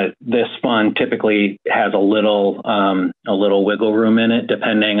 But this fund typically has a little wiggle room in it,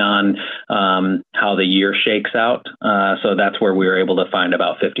 depending on how the year shakes out. So that's where we were able to find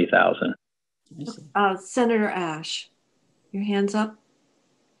about $50,000. Senator Ash, your hand's up.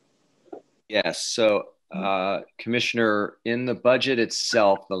 Yes. So, Commissioner, in the budget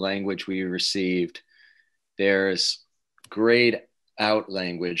itself, the language we received, there's grayed out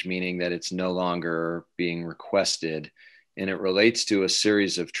language, meaning that it's no longer being requested. And it relates to a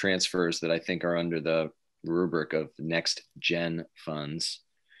series of transfers that I think are under the rubric of next gen funds.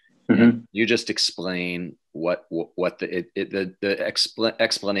 Mm-hmm. You just explain what the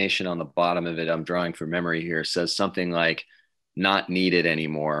explanation on the bottom of it, I'm drawing from memory here, says something like not needed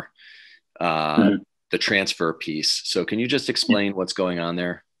anymore, the transfer piece. So can you just explain what's going on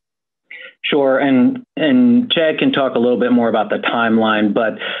there? Sure. And Chad can talk a little bit more about the timeline,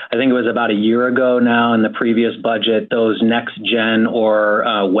 but I think it was about a year ago now in the previous budget, those next gen or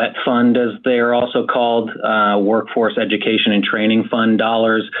WET fund, as they are also called, Workforce Education and Training Fund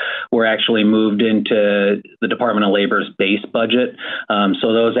dollars were actually moved into the Department of Labor's base budget.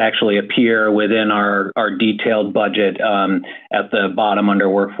 So those actually appear within our detailed budget at the bottom under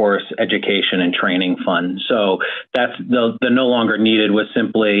Workforce Education and Training Fund. So that's the no longer needed was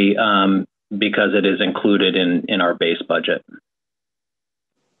simply because it is included in our base budget.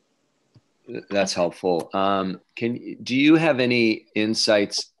 That's helpful. Do you have any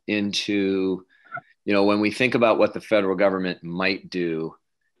insights into, when we think about what the federal government might do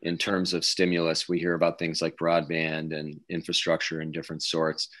in terms of stimulus, we hear about things like broadband and infrastructure and different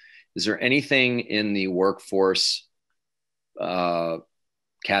sorts. Is there anything in the workforce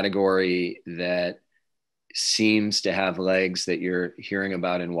category that seems to have legs that you're hearing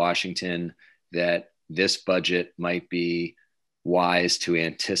about in Washington that this budget might be wise to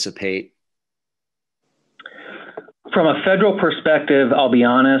anticipate? From a federal perspective, I'll be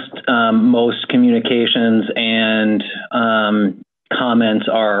honest, most communications and comments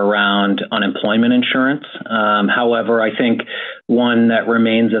are around unemployment insurance. However, I think one that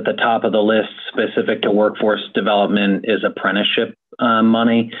remains at the top of the list specific to workforce development is apprenticeship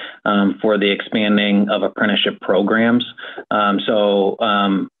money for the expanding of apprenticeship programs. So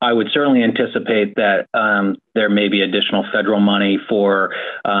I would certainly anticipate that there may be additional federal money for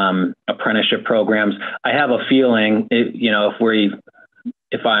apprenticeship programs. I have a feeling,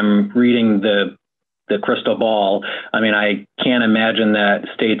 if I'm reading the crystal ball, I mean, I can't imagine that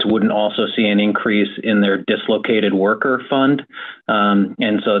states wouldn't also see an increase in their dislocated worker fund.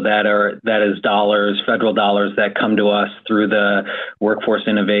 And so that is dollars, federal dollars that come to us through the Workforce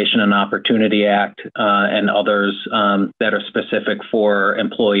Innovation and Opportunity Act and others that are specific for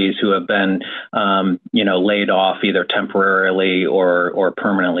employees who have been, laid off either temporarily or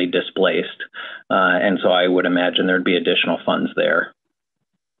permanently displaced. And so I would imagine there'd be additional funds there.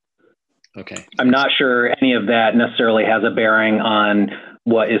 Okay. I'm not sure any of that necessarily has a bearing on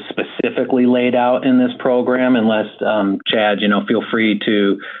what is specifically laid out in this program, unless Chad, feel free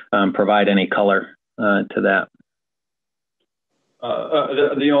to provide any color to that.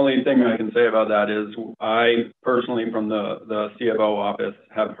 The only thing I can say about that is I personally, from the CFO office,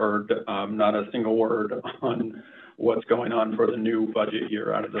 have heard not a single word on what's going on for the new budget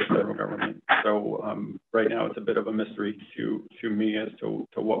year out of the federal government. So right now it's a bit of a mystery to me as to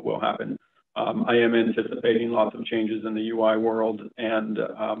what will happen. I am anticipating lots of changes in the UI world, and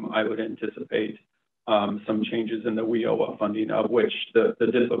I would anticipate some changes in the WIOA funding, of which the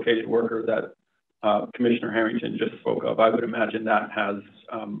dislocated worker that Commissioner Harrington just spoke of, I would imagine that has,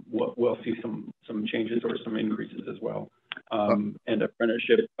 we'll see some changes or some increases as well. And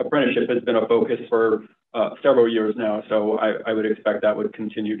apprenticeship has been a focus for several years now, so I would expect that would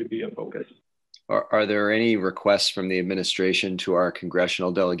continue to be a focus. Are there any requests from the administration to our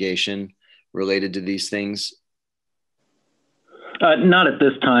congressional delegation related to these things? Not at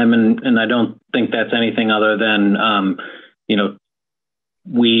this time, and I don't think that's anything other than,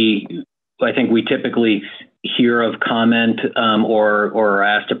 I think we typically hear of comment or are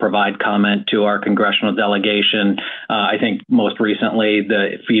asked to provide comment to our congressional delegation. I think most recently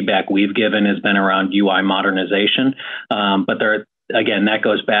the feedback we've given has been around UI modernization, but again, that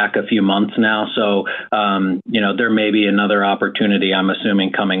goes back a few months now. So, there may be another opportunity, I'm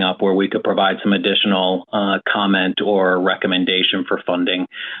assuming, coming up where we could provide some additional comment or recommendation for funding.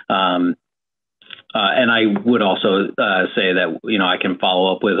 And I would also say that, I can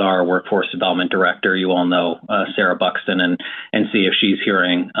follow up with our workforce development director, you all know, Sarah Buxton, and see if she's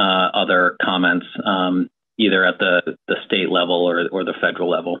hearing other comments, either at the state level or the federal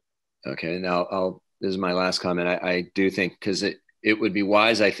level. Okay, now this is my last comment. I do think, because it would be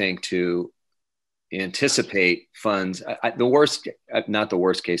wise, I think, to anticipate funds. Not the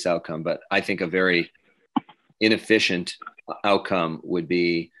worst case outcome, but I think a very inefficient outcome would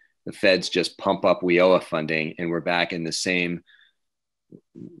be the feds just pump up WIOA funding and we're back in the same,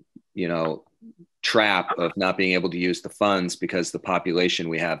 trap of not being able to use the funds because the population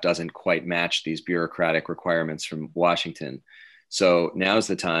we have doesn't quite match these bureaucratic requirements from Washington. So now's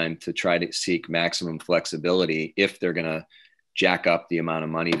the time to try to seek maximum flexibility if they're going to jack up the amount of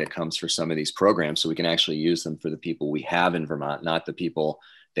money that comes for some of these programs, so we can actually use them for the people we have in Vermont, not the people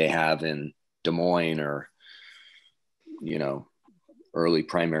they have in Des Moines or, early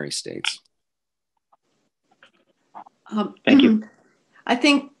primary states. Thank you. I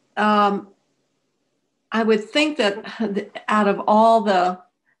think I would think that out of all the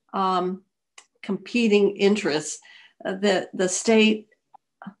competing interests, the state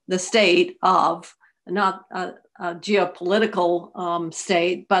of, not a geopolitical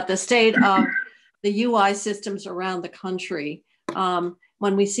state, but the state of the UI systems around the country.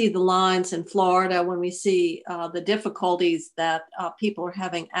 When we see the lines in Florida, when we see the difficulties that people are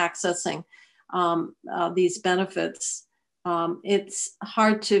having accessing these benefits, it's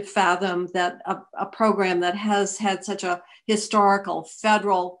hard to fathom that a program that has had such a historical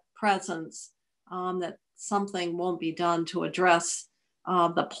federal presence, that something won't be done to address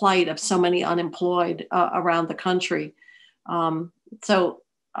the plight of so many unemployed around the country. So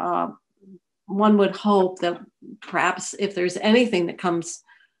one would hope that perhaps if there's anything that comes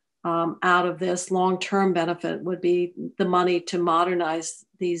out of this long-term benefit would be the money to modernize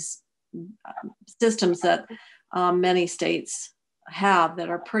these systems that many states have that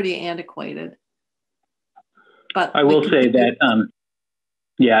are pretty antiquated. But I will say that,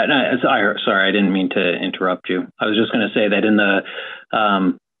 sorry, I didn't mean to interrupt you. I was just going to say that in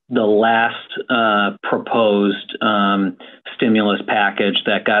the last proposed stimulus package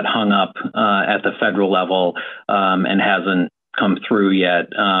that got hung up at the federal level and hasn't come through yet,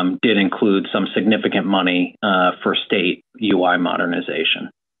 did include some significant money for state UI modernization.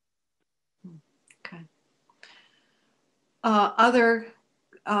 Okay. Other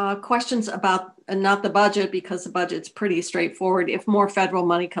questions about, not the budget, because the budget's pretty straightforward. If more federal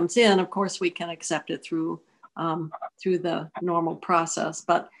money comes in, of course, we can accept it through the normal process.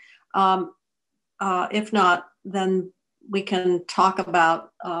 But if not, then we can talk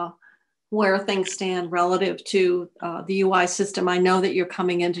about where things stand relative to the UI system. I know that you're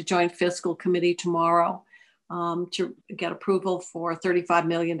coming into Joint Fiscal Committee tomorrow to get approval for a $35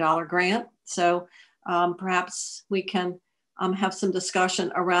 million grant. So perhaps we can have some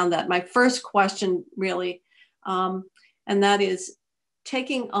discussion around that. My first question really, and that is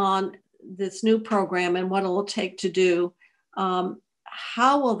taking on this new program and what it'll take to do,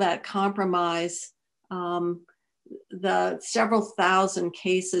 how will that compromise the several thousand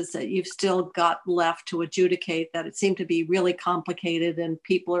cases that you've still got left to adjudicate, that it seemed to be really complicated and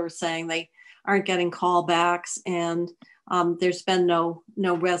people are saying they aren't getting callbacks and there's been no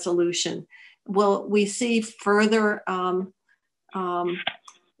resolution? Will we see further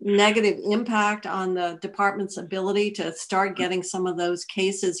negative impact on the department's ability to start getting some of those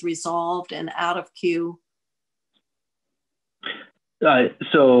cases resolved and out of queue?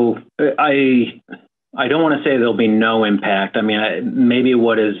 So I don't want to say there'll be no impact. I mean, maybe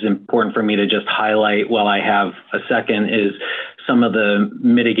what is important for me to just highlight while I have a second is some of the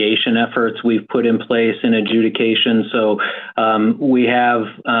mitigation efforts we've put in place in adjudication. So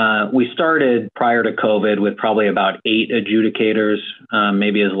we started prior to COVID with probably about 8 adjudicators,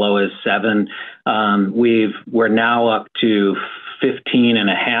 maybe as low as 7. We're now up to 15 and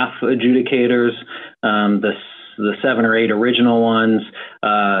a half adjudicators. The 7 or 8 original ones,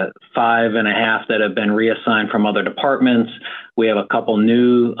 5 and a half that have been reassigned from other departments. We have a couple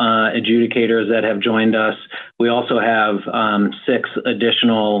new adjudicators that have joined us. We also have 6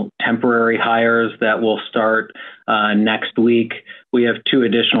 additional temporary hires that will start next week. We have 2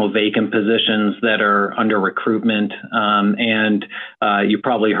 additional vacant positions that are under recruitment. And you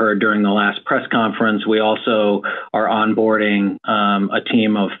probably heard during the last press conference, we also are onboarding a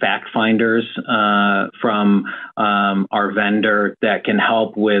team of fact finders from our vendor that can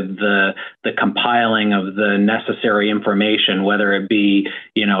help with the compiling of the necessary information, whether it be,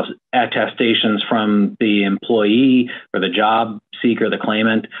 attestations from the employee or the job seeker, the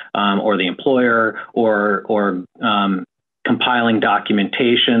claimant, or the employer, or compiling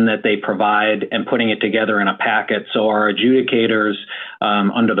documentation that they provide and putting it together in a packet so our adjudicators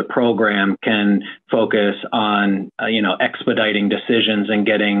under the program can focus on expediting decisions and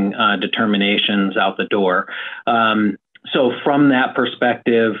getting determinations out the door. So from that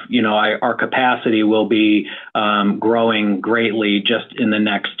perspective, our capacity will be growing greatly just in the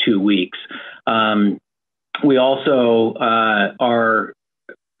next 2 weeks. We also are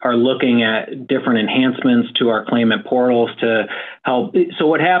looking at different enhancements to our claimant portals to help. So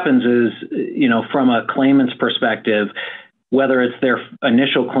what happens is, from a claimant's perspective, whether it's their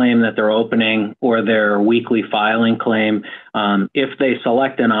initial claim that they're opening or their weekly filing claim, if they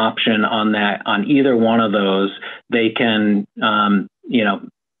select an option on either one of those, they can,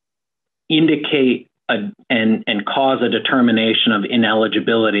 indicate and cause a determination of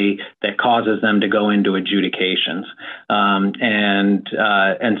ineligibility that causes them to go into adjudications. And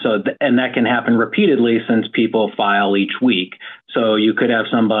that can happen repeatedly since people file each week. So you could have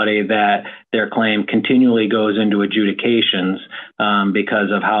somebody that their claim continually goes into adjudications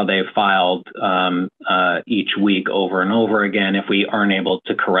because of how they've filed each week over and over again if we aren't able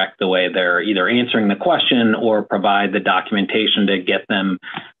to correct the way they're either answering the question or provide the documentation to get them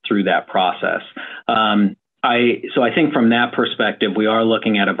through that process. So I think from that perspective, we are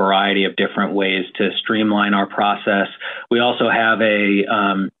looking at a variety of different ways to streamline our process. We also have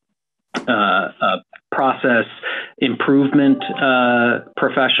a process improvement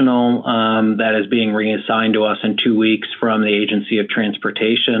professional that is being reassigned to us in 2 weeks from the Agency of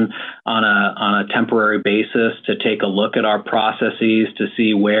Transportation on a temporary basis to take a look at our processes to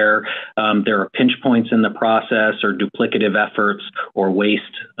see where there are pinch points in the process or duplicative efforts or waste,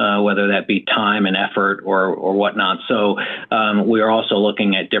 whether that be time and effort or whatnot. So we are also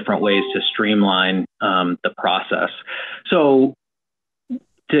looking at different ways to streamline the process. So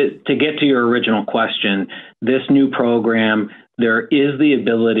to get to your original question, this new program, there is the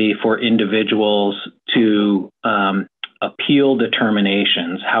ability for individuals to appeal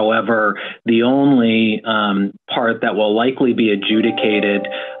determinations. However, the only part that will likely be adjudicated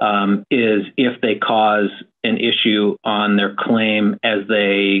is if they cause an issue on their claim as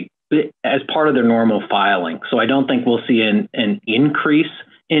part of their normal filing. So I don't think we'll see an increase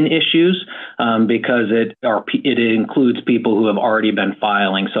in issues because it includes people who have already been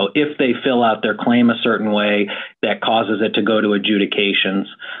filing. So if they fill out their claim a certain way that causes it to go to adjudications,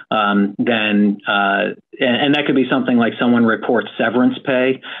 then and that could be something like someone reports severance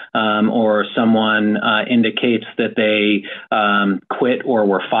pay or someone indicates that they quit or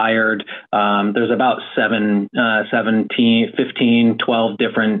were fired. There's about 15, 12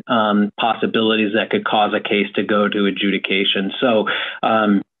 different possibilities that could cause a case to go to adjudication.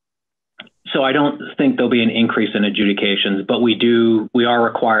 So I don't think there'll be an increase in adjudications, but we are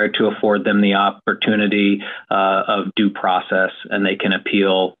required to afford them the opportunity of due process, and they can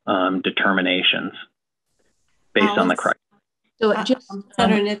appeal determinations based on the criteria. So just,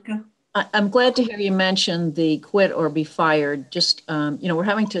 I'm glad to hear you mention the quit or be fired. Just, we're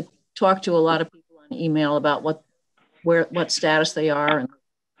having to talk to a lot of people on email about what status they are and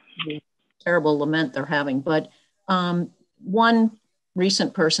the terrible lament they're having. But one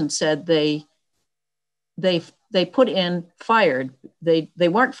recent person said they put in fired. They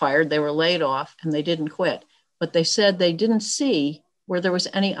weren't fired, they were laid off and they didn't quit. But they said they didn't see where there was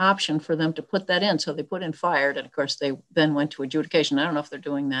any option for them to put that in. So they put in fired, and of course they then went to adjudication. I don't know if they're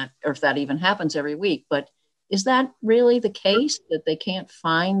doing that or if that even happens every week, but is that really the case, that they can't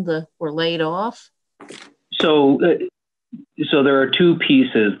find or laid off? So there are two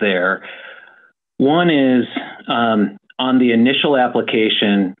pieces there. One is on the initial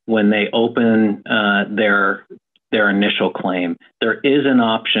application, when they open their initial claim, there is an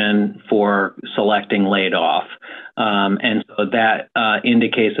option for selecting laid off. And so that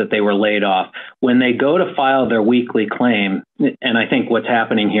indicates that they were laid off. When they go to file their weekly claim, and I think what's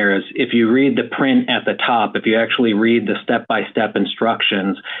happening here is if you read the print at the top, if you actually read the step-by-step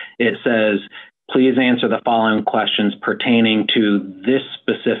instructions, it says, please answer the following questions pertaining to this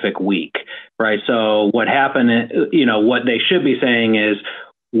specific week, right? So what happened, what they should be saying is,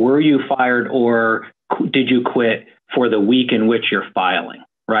 were you fired or did you quit for the week in which you're filing,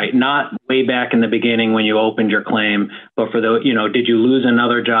 right? Not way back in the beginning when you opened your claim, but for did you lose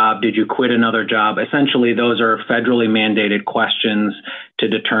another job? Did you quit another job? Essentially, those are federally mandated questions to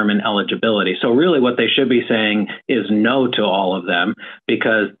determine eligibility. So really what they should be saying is no to all of them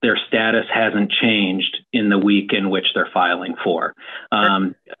because their status hasn't changed in the week in which they're filing for.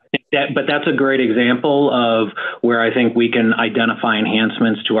 But that's a great example of where I think we can identify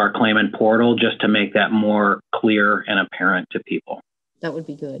enhancements to our claimant portal just to make that more clear and apparent to people. That would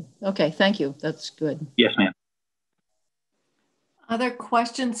be good. Okay, thank you. That's good. Yes, ma'am. Other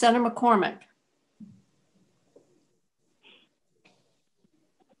questions, Senator McCormick?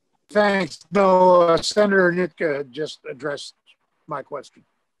 Thanks. No, Senator Nitka just addressed my question.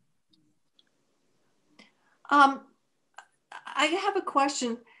 I have a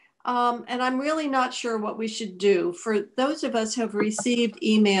question, and I'm really not sure what we should do. For those of us who have received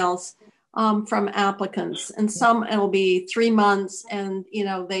emails from applicants, and some it'll be 3 months, and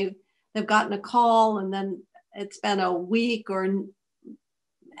they've gotten a call, and then it's been a week or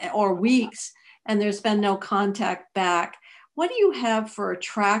weeks, and there's been no contact back. What do you have for a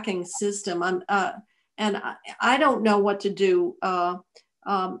tracking system? And I don't know what to do to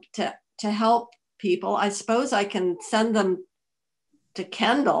help people. I suppose I can send them to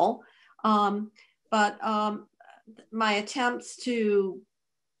Kendall, but my attempts to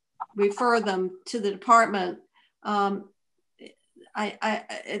refer them to the department, I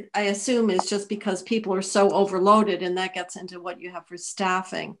assume is just because people are so overloaded, and that gets into what you have for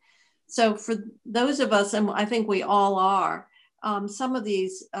staffing. So for those of us, and I think we all are, some of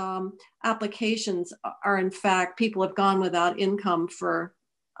these applications are in fact, people have gone without income for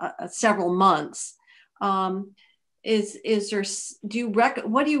several months. What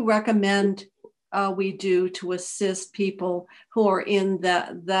do you recommend we do to assist people who are in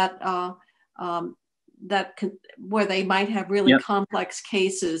where they might have really complex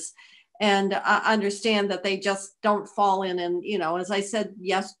cases? And I understand that they just don't fall in. And, as I said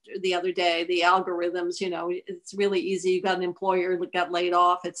the other day, the algorithms, it's really easy. You got an employer that got laid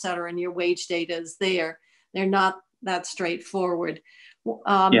off, et cetera, and your wage data is there. They're not that straightforward.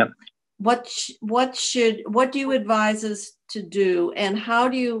 What do you advise us to do? And how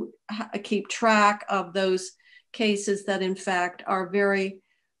do you keep track of those cases that in fact are very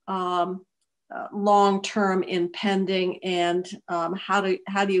long-term impending, and how do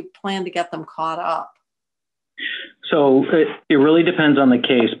you plan to get them caught up? So it really depends on the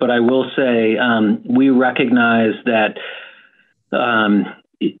case, but I will say we recognize that.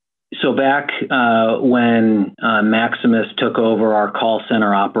 So back when Maximus took over our call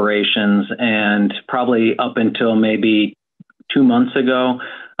center operations, and probably up until maybe 2 months ago,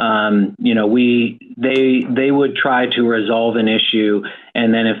 You know, they would try to resolve an issue,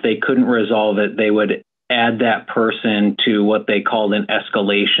 and then if they couldn't resolve it, they would add that person to what they called an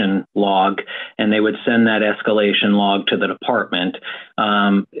escalation log, and they would send that escalation log to the department.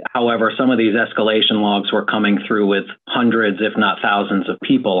 However, some of these escalation logs were coming through with hundreds, if not thousands of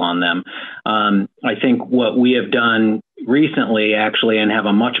people on them. I think what we have done recently, actually, and have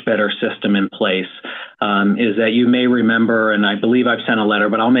a much better system in place, is that you may remember, and I believe I've sent a letter,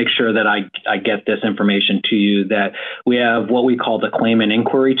 but I'll make sure that I get this information to you, that we have what we call the claimant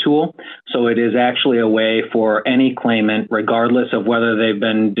inquiry tool. So it is actually a way for any claimant, regardless of whether they've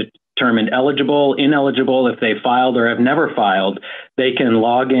been determined eligible, ineligible, if they filed or have never filed, they can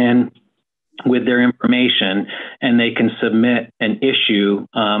log in with their information and they can submit an issue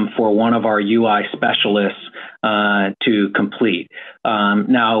for one of our UI specialists to complete.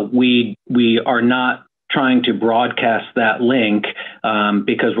 Now, we are not trying to broadcast that link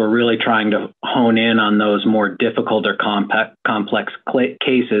because we're really trying to hone in on those more difficult or complex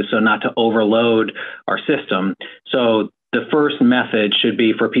cases, so not to overload our system. So the first method should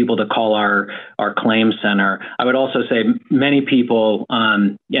be for people to call our claim center. I would also say many people,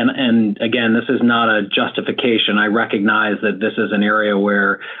 and again, this is not a justification. I recognize that this is an area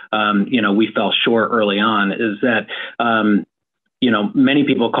where, you know, we fell short early on, is that, you know, many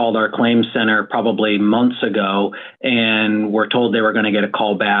people called our claims center probably months ago and were told they were going to get a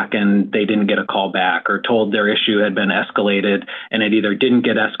call back and they didn't get a call back, or told their issue had been escalated and it either didn't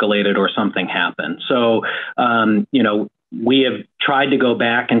get escalated or something happened. So, you know, we have tried to go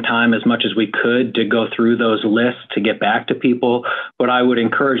back in time as much as we could to go through those lists to get back to people. But I would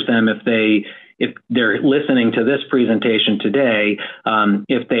encourage them, if they're listening to this presentation today,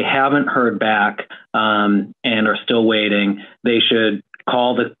 if they haven't heard back and are still waiting, they should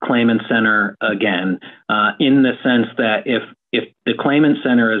call the claimant center again, in the sense that if the claimant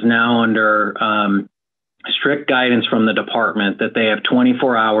center is now under strict guidance from the department that they have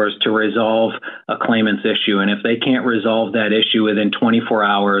 24 hours to resolve a claimant's issue. And if they can't resolve that issue within 24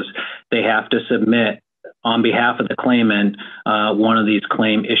 hours, they have to submit on behalf of the claimant one of these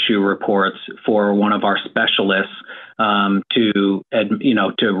claim issue reports for one of our specialists to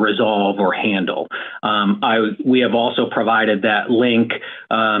resolve or handle. We have also provided that link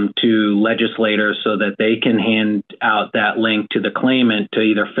to legislators so that they can hand out that link to the claimant to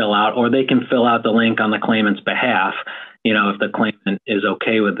either fill out, or they can fill out the link on the claimant's behalf, you know, if the claimant is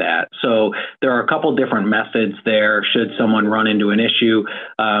okay with that. So there are a couple different methods there should someone run into an issue.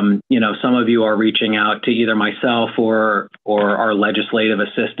 You know, some of you are reaching out to either myself or our legislative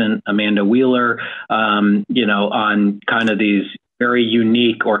assistant, Amanda Wheeler, you know, on kind of these very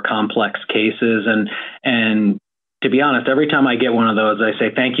unique or complex cases. And to be honest, every time I get one of those, I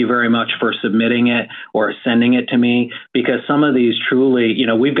say, thank you very much for submitting it or sending it to me, because some of these truly, you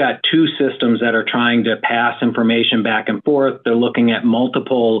know, we've got two systems that are trying to pass information back and forth. They're looking at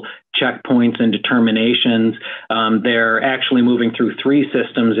multiple checkpoints and determinations. They're actually moving through three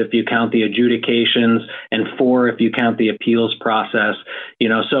systems if you count the adjudications, and four if you count the appeals process. You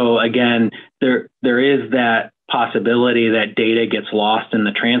know, so again, there is that possibility that data gets lost in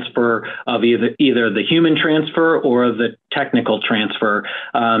the transfer of either the human transfer or the technical transfer.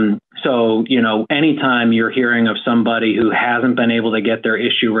 So, you know, anytime you're hearing of somebody who hasn't been able to get their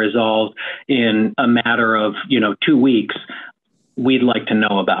issue resolved in a matter of, you know, 2 weeks, we'd like to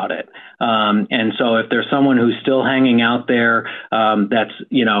know about it. And so if there's someone who's still hanging out there, that's,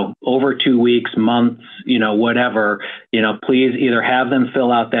 you know, over 2 weeks, months, you know, whatever, you know, please either have them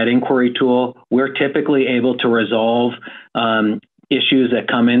fill out that inquiry tool. We're typically able to resolve issues that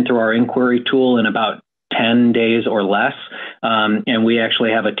come in through our inquiry tool in about 10 days or less. And we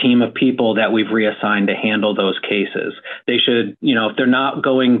actually have a team of people that we've reassigned to handle those cases. They should, you know, if they're not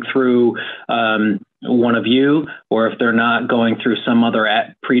going through one of you, or if they're not going through some other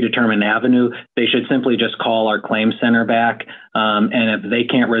predetermined avenue, they should simply just call our claim center back. And if they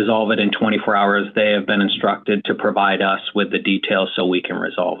can't resolve it in 24 hours, they have been instructed to provide us with the details so we can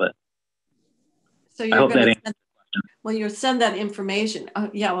resolve it. So you're going to you'll send that information.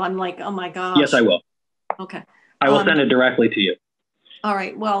 Yeah, well, I'm like, oh my gosh. Yes, I will. Okay. I will send it directly to you. All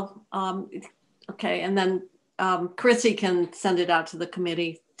right. Well, okay. And then Chrissy can send it out to the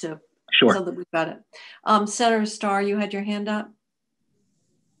committee to sure. So that we've got it. Senator Starr, you had your hand up.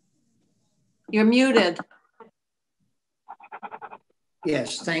 You're muted.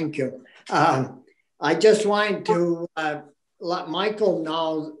 Yes, thank you. I just wanted to let Michael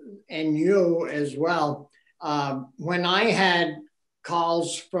know, and you as well, when I had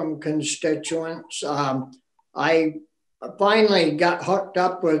calls from constituents, I finally got hooked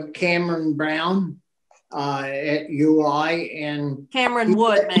up with Cameron Brown, at UI, and Cameron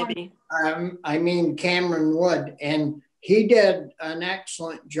Wood, maybe. I mean Cameron Wood, and he did an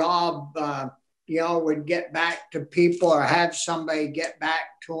excellent job. Would get back to people or have somebody get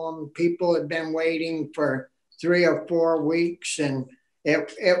back to them. People had been waiting for 3 or 4 weeks, and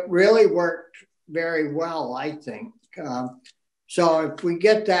it really worked very well, I think. So if we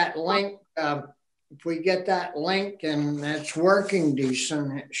get that link, and it's working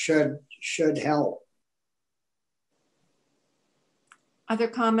decent, it should help. Other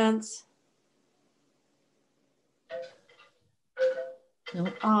comments?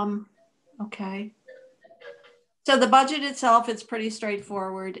 Nope. Okay. So the budget itself is pretty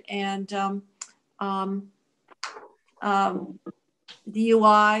straightforward, and the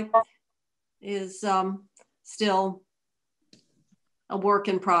UI is still a work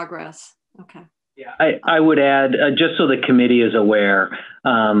in progress. Okay. Yeah, I would add, just so the committee is aware,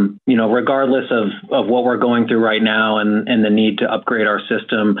 regardless of what we're going through right now and the need to upgrade our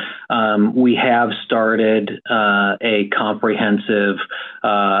system, we have started a comprehensive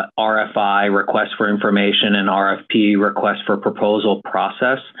RFI, request for information, and RFP, request for proposal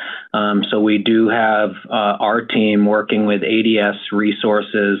process. So we do have our team working with ADS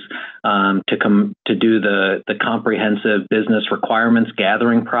resources to do the comprehensive business requirements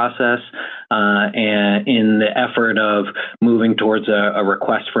gathering process, and in the effort of moving towards a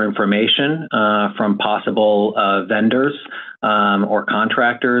request for information from possible vendors or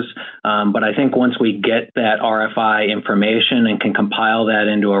contractors. But I think once we get that RFI information and can compile that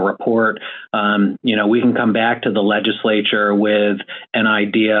into a report, we can come back to the legislature with an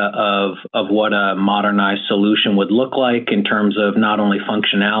idea of what a modernized solution would look like in terms of not only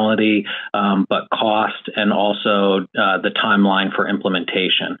functionality, but cost, and also the timeline for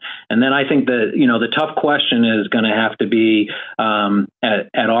implementation. And then I think that, the tough question is going to have to be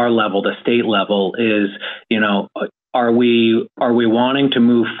at our level, the state level, is, are we wanting to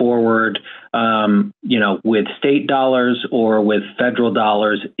move forward, with state dollars or with federal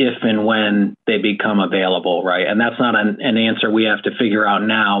dollars if and when they become available, right? And that's not an answer we have to figure out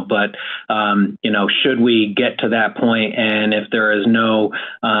now, but should we get to that point, and if there are no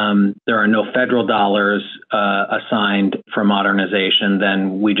federal dollars assigned for modernization,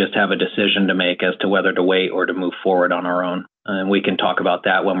 then we just have a decision to make as to whether to wait or to move forward on our own, and we can talk about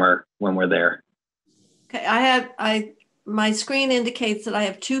that when we're there. Okay, my screen indicates that I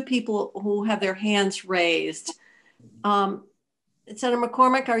have 2 people who have their hands raised. Senator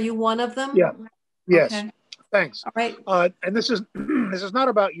McCormick, are you one of them? Yeah. Yes. Okay. Thanks. All right. And this is not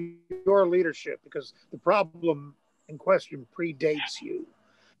about your leadership, because the problem in question predates you.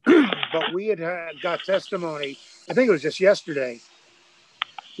 But we had got testimony, I think it was just yesterday,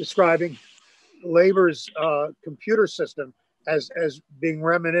 describing Labor's computer system as being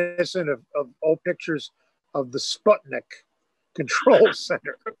reminiscent of old pictures of the Sputnik control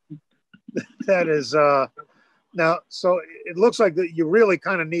center. That is now, so it looks like that you really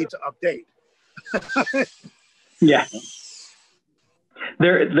kind of need to update. Yeah.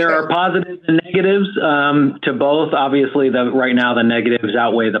 There are positives and negatives to both. Obviously, right now the negatives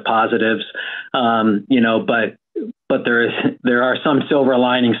outweigh the positives, but there are some silver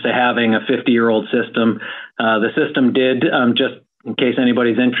linings to having a 50-year-old system. The system did, just in case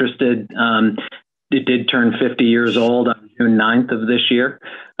anybody's interested, it did turn 50 years old on June 9th of this year.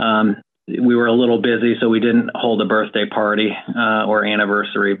 We were a little busy, so we didn't hold a birthday party or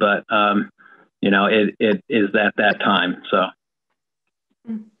anniversary, but it is at that time. So.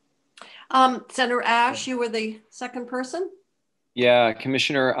 Senator Ash, you were the second person. Yeah,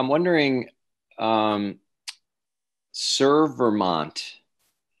 Commissioner, I'm wondering, Serve Vermont,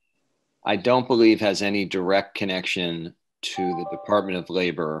 I don't believe has any direct connection to the Department of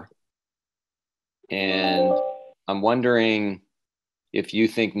Labor. And I'm wondering if you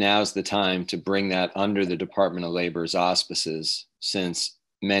think now's the time to bring that under the Department of Labor's auspices, since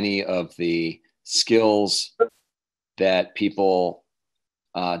many of the skills that people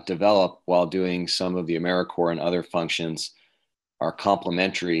develop while doing some of the AmeriCorps and other functions are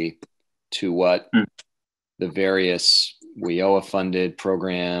complementary to what the various WIOA funded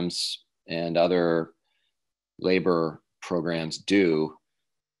programs and other labor programs do,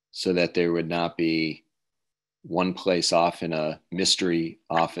 so that there would not be one place off in a mystery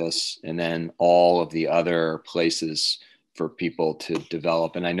office and then all of the other places for people to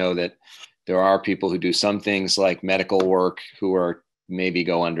develop. And I know that there are people who do some things like medical work who are maybe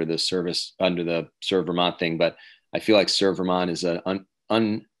go under the Serve Vermont thing, but I feel like Serve Vermont is doesn't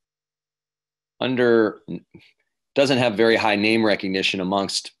have very high name recognition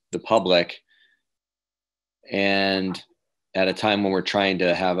amongst the public. And at a time when we're trying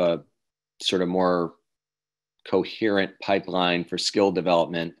to have a sort of more coherent pipeline for skill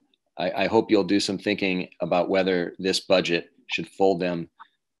development. I hope you'll do some thinking about whether this budget should fold them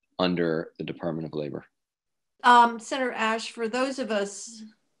under the Department of Labor. Senator Ash, for those of us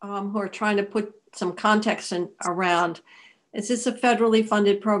who are trying to put some context around, is this a federally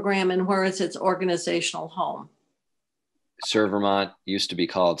funded program, and where is its organizational home? Vermont used to be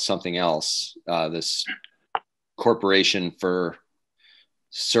called something else, this Corporation for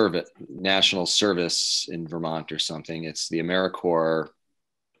National Service in Vermont or something. It's the AmeriCorps,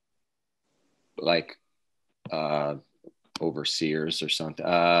 like overseers or something.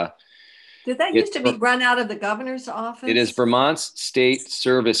 Did that used to be run out of the governor's office? It is Vermont's State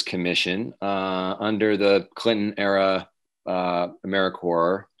Service Commission under the Clinton era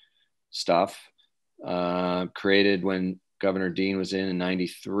AmeriCorps stuff, created when Governor Dean was in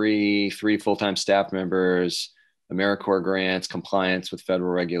 93, 3 full-time staff members, AmeriCorps grants, compliance with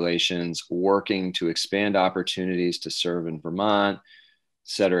federal regulations, working to expand opportunities to serve in Vermont, et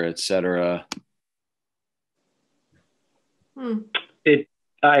cetera, et cetera.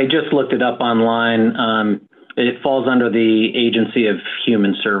 I just looked it up online. It falls under the Agency of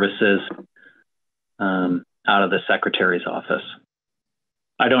Human Services out of the Secretary's office.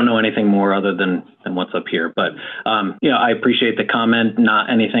 I don't know anything more other than what's up here, but I appreciate the comment. Not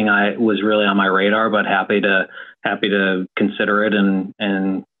anything I was really on my radar, but happy to consider it and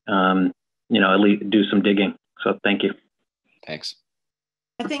at least do some digging. So thank you. Thanks.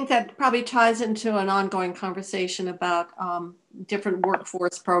 I think that probably ties into an ongoing conversation about different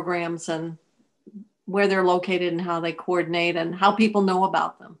workforce programs and where they're located and how they coordinate and how people know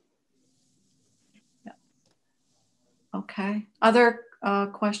about them. Yeah. Okay. Other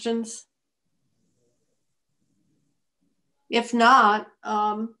questions? If not,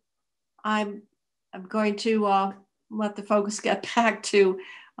 I'm going to let the folks get back to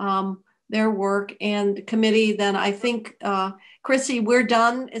their work and committee. Then I think, Chrissy, we're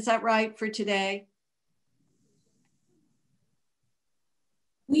done. Is that right for today?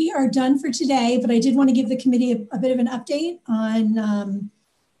 We are done for today, but I did want to give the committee a bit of an update on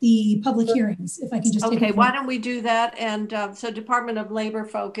the public hearings, if I can just okay, why don't we do that? And so Department of Labor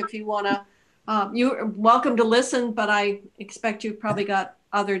folk, if you want to, you're welcome to listen, but I expect you've probably got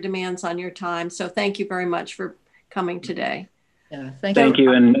other demands on your time. So thank you very much for coming today. Yeah, thank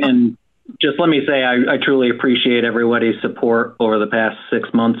you. And just let me say, I truly appreciate everybody's support over the past 6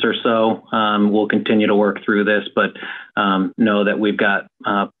 months or so. We'll continue to work through this, but know that we've got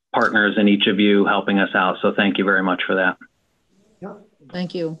partners in each of you helping us out. So thank you very much for that.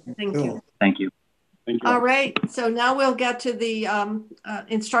 Thank you. Thank you. Thank you. Thank you. All right. So now we'll get to the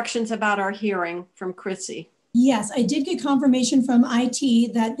instructions about our hearing from Chrissy. Yes, I did get confirmation from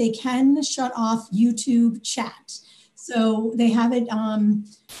IT that they can shut off YouTube chat. So they have it,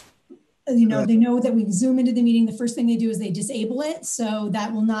 they know that we Zoom into the meeting. The first thing they do is they disable it. So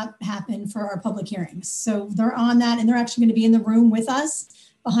that will not happen for our public hearings. So they're on that, and they're actually going to be in the room with us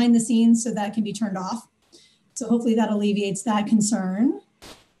behind the scenes, so that can be turned off. So hopefully that alleviates that concern.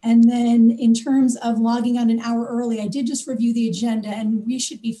 And then in terms of logging on an hour early, I did just review the agenda and we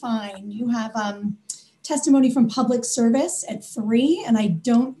should be fine. You have testimony from public service at 3, and I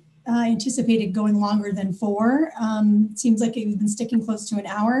don't anticipate it going longer than 4. It seems like you've been sticking close to an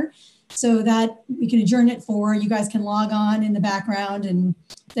hour, so that we can adjourn at 4. You guys can log on in the background, and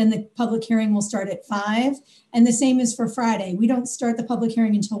then the public hearing will start at 5. And the same is for Friday. We don't start the public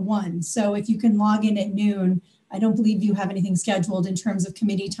hearing until 1. So if you can log in at noon, I don't believe you have anything scheduled in terms of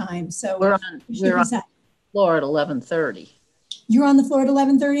committee time. So we're on the floor at 11:30. You're on the floor at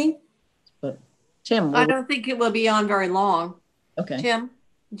 11:30? But Tim, I don't think it will be on very long. Okay. Tim,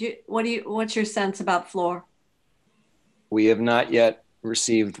 what's your sense about floor? We have not yet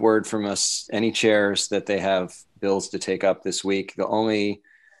received word from any chairs that they have bills to take up this week. The only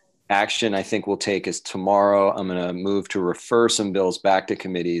action I think we'll take is tomorrow. I'm going to move to refer some bills back to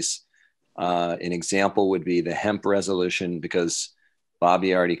committees. An example would be the hemp resolution, because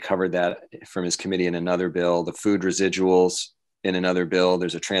Bobby already covered that from his committee in another bill. The food residuals in another bill.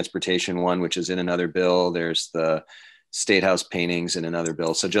 There's a transportation one, which is in another bill. There's the State House paintings in another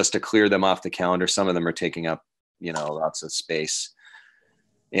bill. So just to clear them off the calendar, some of them are taking up, lots of space,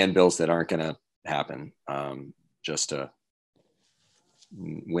 and bills that aren't going to happen, just to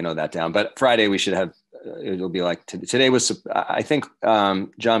winnow that down. But Friday we should have, it'll be like today was, I think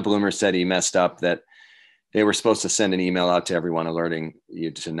John Bloomer said he messed up, that they were supposed to send an email out to everyone alerting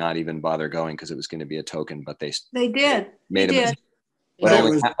you to not even bother going because it was going to be a token, but they did. Made they a did.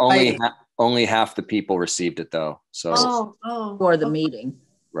 But only half the people received it though. So for the meeting.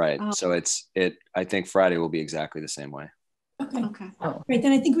 Right. So I think Friday will be exactly the same way. Okay. Okay. Oh. Great.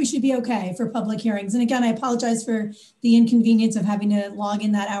 Then I think we should be okay for public hearings. And again, I apologize for the inconvenience of having to log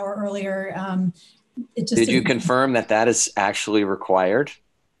in that hour earlier. It just Did you confirm that that is actually required?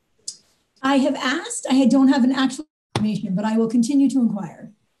 I have asked. I don't have an actual information, but I will continue to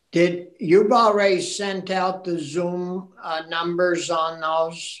inquire. You've already sent out the Zoom numbers on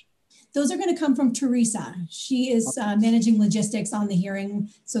those? Those are going to come from Teresa. She is managing logistics on the hearing.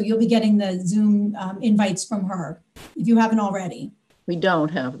 So you'll be getting the Zoom invites from her if you haven't already. We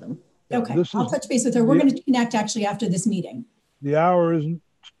don't have them. Okay, I'll touch base with her. We're going to connect actually after this meeting. The hour isn't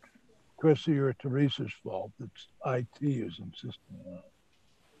Chrissy or Teresa's fault. It's IT is insisting on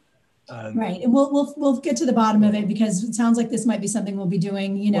it. Right, and we'll get to the bottom of it because it sounds like this might be something we'll be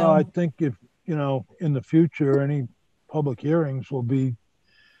doing, you know. Well, I think if, you know, in the future, any public hearings will be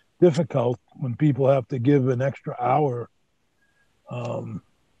difficult when people have to give an extra hour, you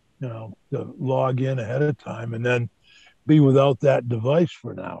know, to log in ahead of time and then be without that device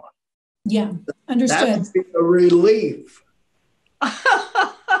for an hour. Yeah, understood. That's a relief.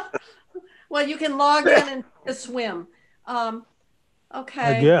 Well, you can log in and swim. Okay.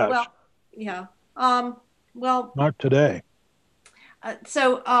 I guess. Well, yeah. Well, not today.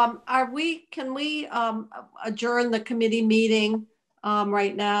 So can we adjourn the committee meeting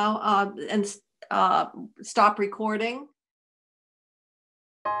right now and stop recording?